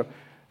 There was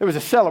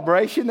a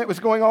celebration that was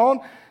going on.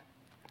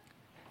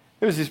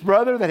 There was this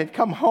brother that had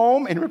come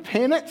home in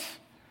repentance.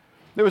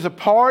 There was a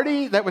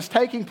party that was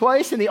taking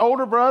place, and the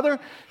older brother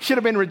should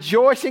have been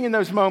rejoicing in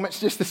those moments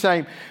just the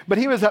same. But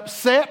he was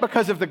upset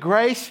because of the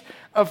grace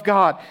of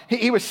God.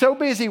 He was so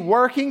busy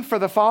working for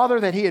the Father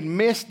that he had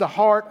missed the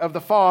heart of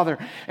the Father.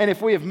 And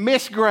if we have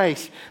missed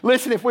grace,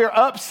 listen, if we are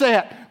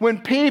upset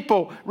when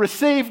people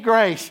receive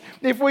grace,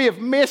 if we have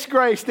missed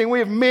grace, then we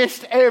have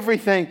missed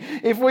everything.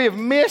 If we have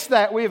missed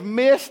that, we have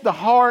missed the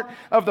heart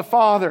of the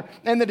Father.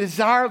 And the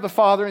desire of the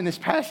Father in this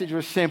passage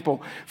was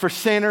simple: for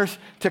sinners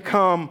to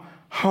come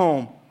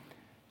home.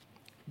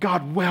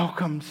 God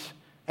welcomes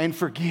and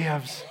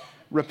forgives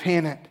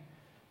repentant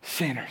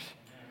sinners.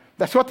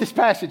 That's what this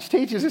passage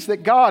teaches us,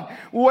 that God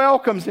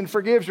welcomes and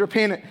forgives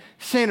repentant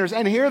sinners.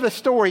 And here the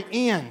story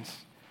ends.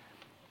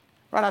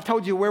 Right, I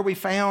told you where we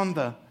found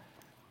the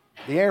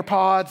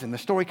AirPods, and the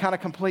story kind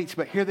of completes,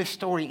 but here this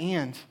story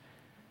ends.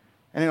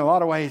 And in a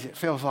lot of ways, it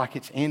feels like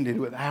it's ended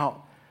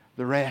without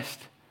the rest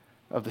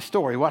of the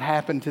story. What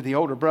happened to the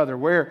older brother?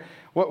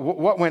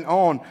 What went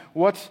on?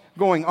 What's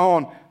going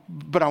on?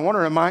 But I want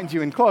to remind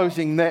you in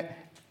closing that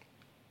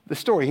the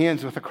story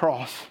ends with a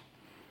cross.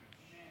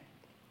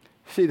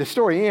 See, the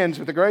story ends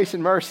with the grace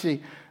and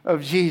mercy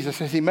of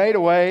Jesus as he made a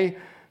way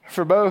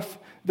for both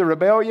the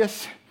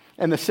rebellious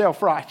and the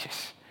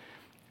self-righteous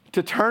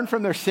to turn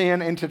from their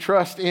sin and to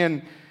trust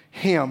in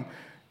him.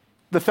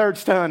 The third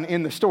son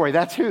in the story,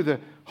 that's who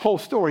the whole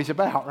story's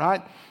about,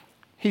 right?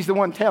 He's the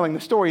one telling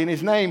the story, and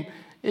his name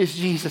is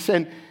Jesus.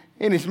 And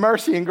in his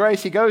mercy and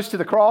grace, he goes to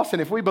the cross,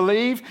 and if we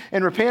believe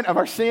and repent of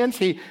our sins,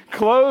 he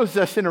clothes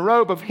us in a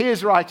robe of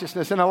his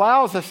righteousness and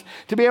allows us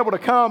to be able to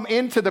come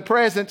into the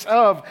presence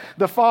of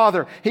the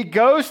Father. He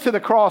goes to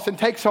the cross and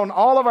takes on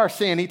all of our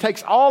sin. He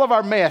takes all of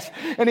our mess,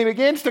 and he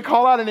begins to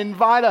call out and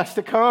invite us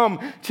to come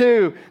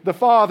to the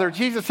Father.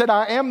 Jesus said,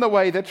 I am the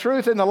way, the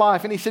truth, and the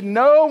life. And he said,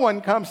 no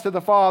one comes to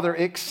the Father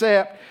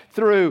except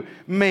through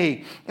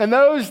me. And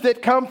those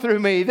that come through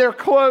me, they're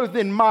clothed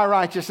in my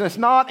righteousness,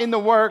 not in the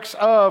works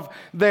of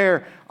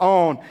their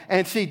own.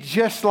 And see,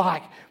 just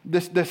like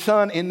the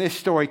son in this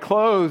story,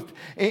 clothed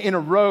in a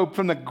robe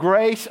from the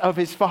grace of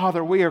his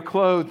Father, we are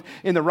clothed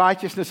in the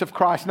righteousness of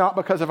Christ, not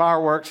because of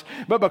our works,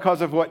 but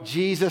because of what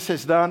Jesus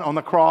has done on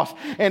the cross.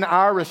 And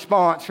our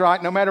response,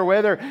 right, no matter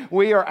whether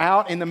we are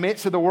out in the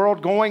midst of the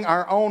world going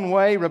our own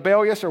way,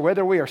 rebellious, or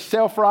whether we are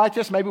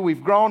self-righteous, maybe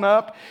we've grown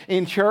up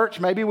in church,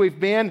 maybe we've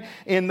been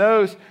in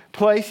those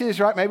places,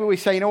 right? Maybe we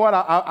say, you know what,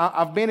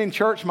 I've been in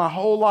church my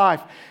whole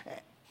life.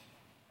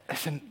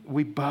 Listen,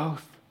 we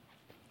both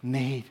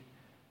need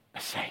a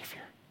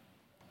Savior.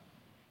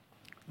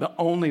 The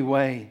only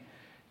way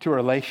to a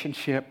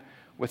relationship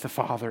with the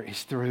Father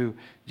is through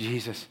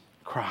Jesus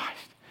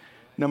Christ.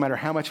 No matter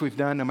how much we've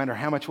done, no matter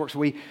how much work.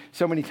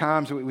 So many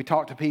times we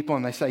talk to people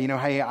and they say,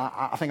 hey,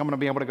 I think I'm going to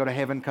be able to go to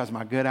heaven because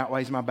my good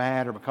outweighs my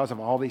bad or because of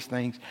all these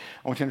things.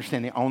 I want you to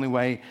understand the only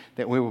way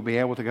that we will be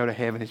able to go to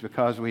heaven is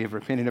because we have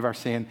repented of our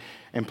sin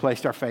and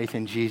placed our faith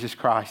in Jesus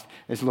Christ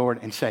as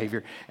Lord and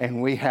Savior.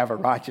 And we have a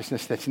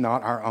righteousness that's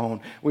not our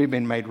own. We've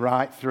been made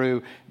right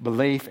through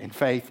belief and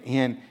faith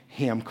in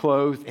Him,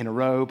 clothed in a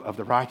robe of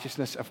the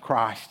righteousness of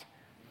Christ.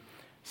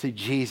 See,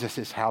 Jesus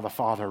is how the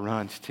Father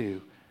runs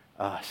to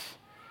us.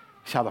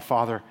 It's how the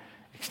Father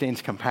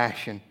extends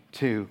compassion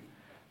to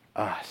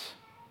us.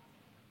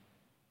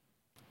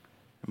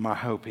 And my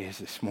hope is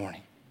this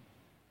morning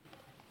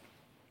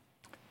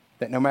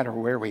that no matter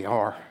where we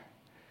are,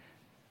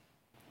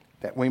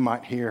 that we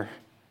might hear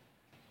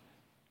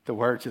the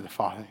words of the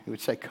Father who would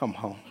say, come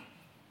home.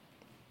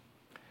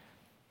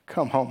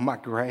 Come home, my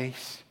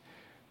grace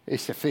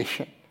is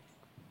sufficient.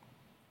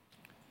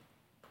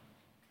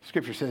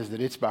 Scripture says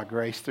that it's by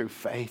grace through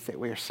faith that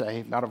we are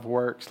saved, not of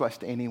works,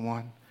 lest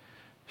anyone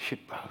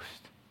should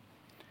boast.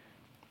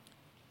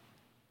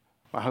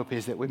 My hope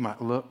is that we might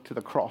look to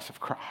the cross of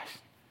Christ.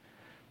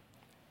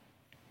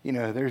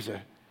 There's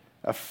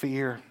a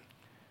fear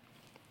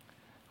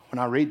when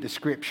I read the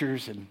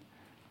Scriptures, and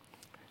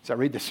as I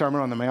read the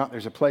Sermon on the Mount,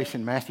 there's a place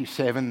in Matthew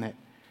 7 that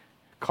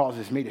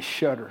causes me to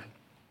shudder,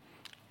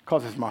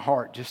 causes my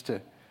heart just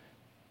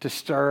to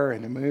stir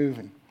and to move.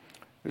 And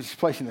there's this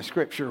place in the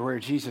Scripture where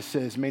Jesus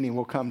says, many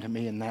will come to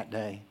me in that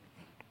day.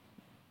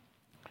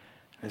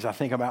 As I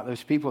think about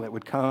those people that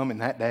would come in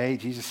that day,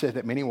 Jesus said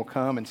that many will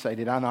come and say,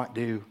 did I not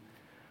do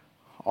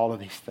all of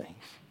these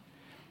things?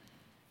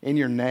 In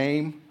your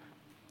name,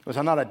 was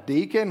I not a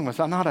deacon?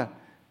 Was I not a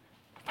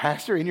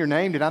pastor? In your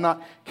name, did I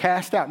not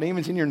cast out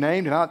demons? In your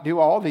name, did I not do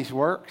all these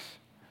works?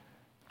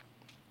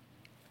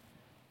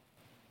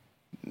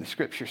 And the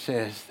Scripture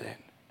says that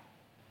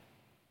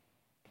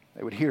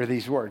they would hear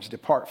these words,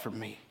 depart from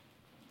me.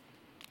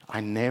 I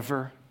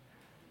never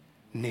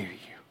knew you.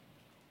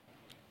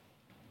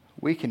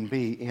 We can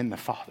be in the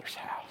Father's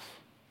house.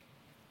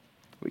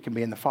 We can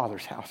be in the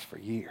Father's house for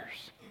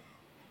years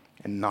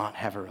and not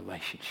have a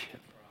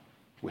relationship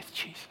with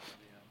Jesus.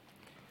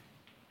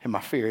 And my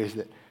fear is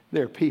that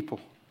there are people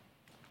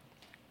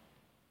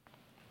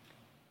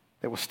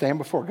that will stand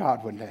before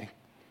God one day.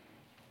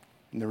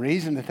 And the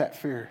reason that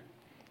fear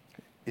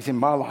is in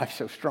my life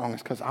so strong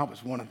is because I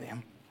was one of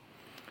them.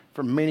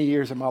 For many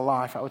years of my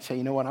life, I would say,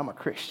 I'm a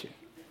Christian.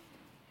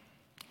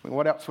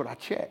 What else would I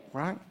check,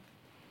 right?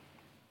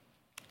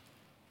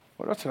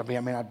 What else would I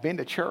be? I'd been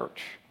to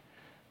church.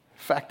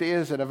 Fact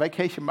is, at a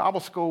vacation Bible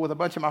school with a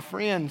bunch of my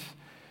friends,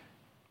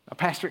 a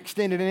pastor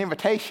extended an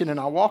invitation and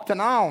I walked an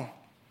aisle.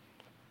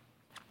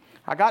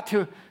 I got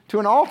to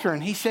an altar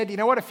and he said,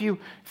 if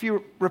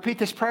you repeat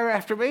this prayer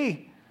after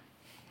me,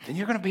 then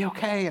you're going to be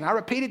okay. And I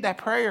repeated that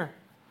prayer.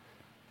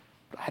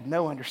 But I had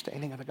no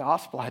understanding of the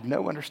gospel. I had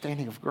no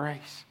understanding of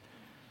grace.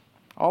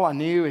 All I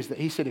knew is that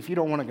he said, if you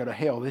don't want to go to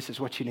hell, this is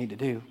what you need to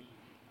do.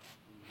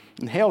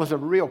 And hell is a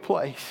real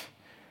place.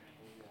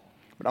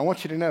 But I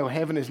want you to know,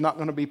 heaven is not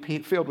going to be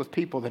filled with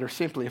people that are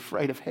simply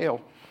afraid of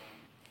hell.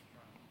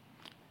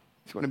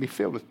 It's going to be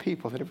filled with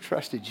people that have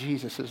trusted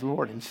Jesus as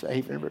Lord and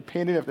Savior and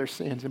repented of their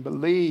sins and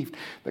believed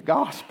the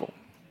gospel.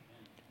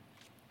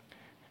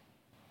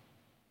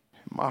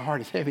 My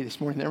heart is heavy this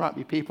morning. There might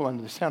be people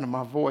under the sound of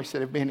my voice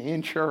that have been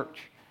in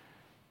church,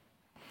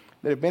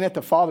 that have been at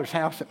the Father's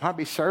house, that might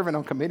be serving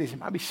on committees, that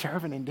might be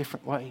serving in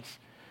different ways,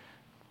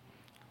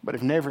 but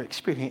have never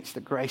experienced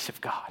the grace of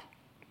God.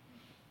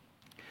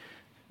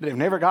 That have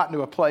never gotten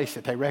to a place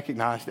that they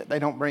recognize that they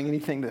don't bring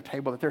anything to the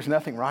table, that there's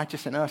nothing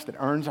righteous in us that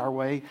earns our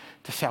way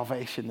to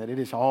salvation, that it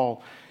is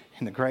all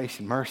in the grace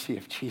and mercy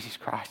of Jesus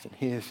Christ and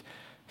His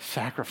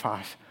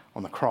sacrifice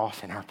on the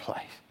cross in our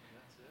place.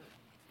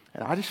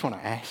 And I just want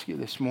to ask you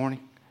this morning,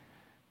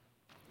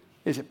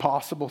 is it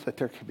possible that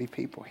there could be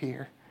people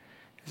here?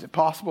 Is it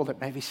possible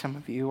that maybe some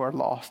of you are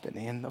lost and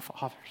in the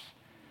Father's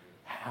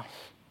house?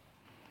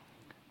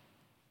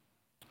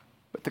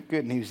 But the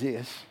good news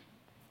is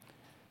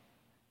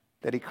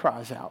that He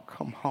cries out,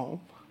 come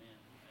home.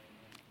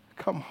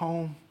 Come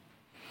home.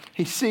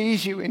 He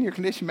sees you in your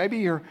condition. Maybe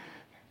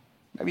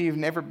you've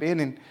never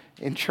been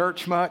in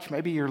church much.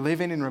 Maybe you're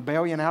living in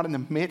rebellion out in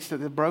the midst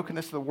of the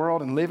brokenness of the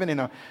world and living in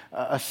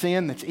a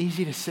sin that's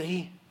easy to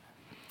see.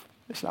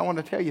 Listen, I want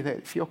to tell you that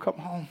if you'll come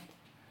home,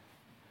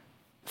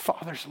 the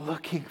Father's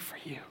looking for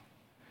you.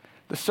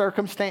 The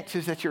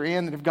circumstances that you're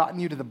in that have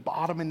gotten you to the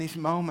bottom in these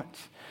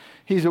moments,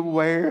 He's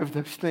aware of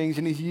those things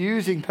and He's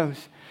using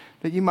those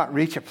that you might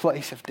reach a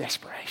place of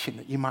desperation,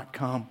 that you might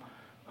come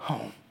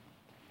home.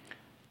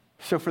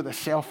 So for the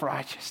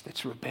self-righteous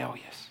that's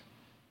rebellious,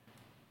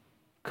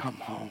 come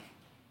home.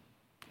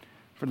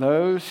 For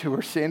those who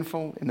are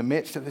sinful in the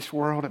midst of this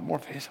world and more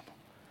visible,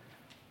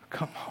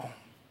 come home.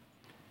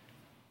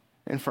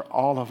 And for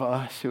all of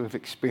us who have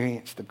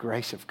experienced the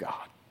grace of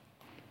God,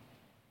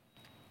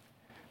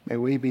 may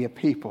we be a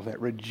people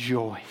that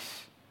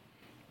rejoice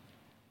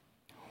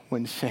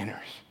when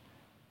sinners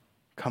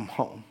come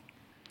home.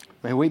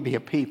 May we be a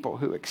people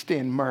who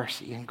extend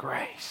mercy and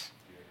grace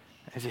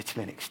as it's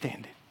been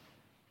extended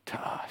to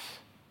us.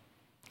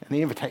 And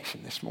the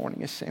invitation this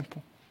morning is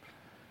simple.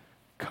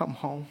 Come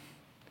home,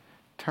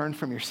 turn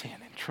from your sin,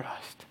 and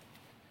trust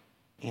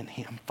in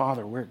Him.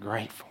 Father, we're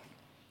grateful.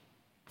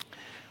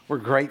 We're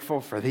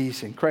grateful for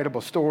these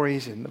incredible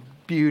stories and the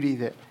beauty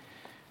that,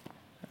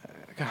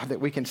 God,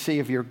 that we can see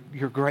of your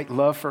great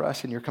love for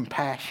us and your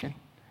compassion.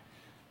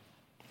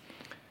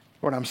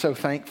 Lord, I'm so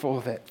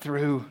thankful that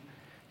through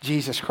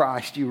Jesus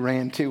Christ, you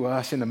ran to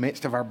us in the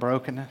midst of our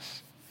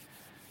brokenness.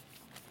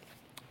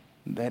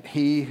 That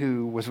He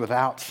who was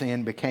without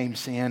sin became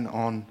sin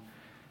on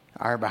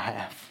our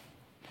behalf.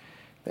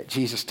 That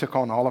Jesus took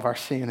on all of our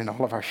sin and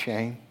all of our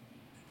shame.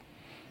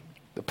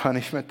 The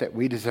punishment that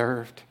we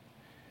deserved.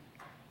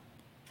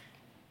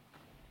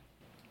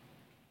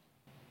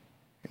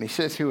 And He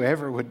says,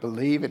 whoever would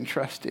believe and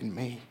trust in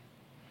me,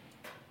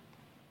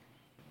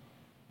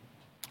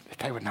 that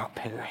they would not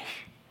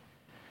perish,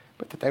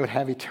 but that they would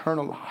have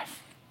eternal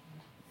life.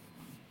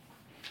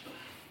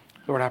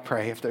 Lord, I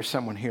pray if there's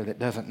someone here that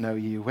doesn't know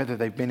you, whether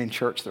they've been in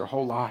church their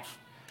whole life,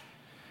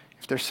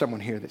 if there's someone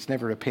here that's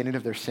never repented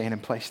of their sin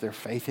and placed their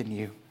faith in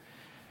you,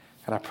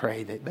 and I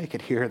pray that they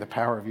could hear the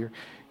power of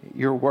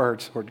your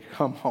words, Lord,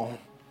 come home.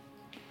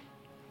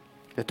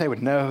 That they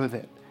would know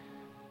that,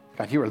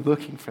 God, you are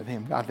looking for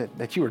them, God,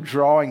 that you are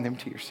drawing them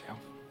to yourself.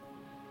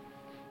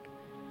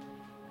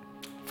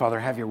 Father,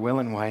 have your will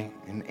and way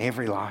in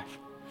every life.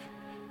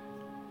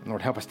 And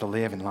Lord, help us to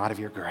live in light of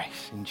your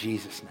grace. In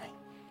Jesus' name.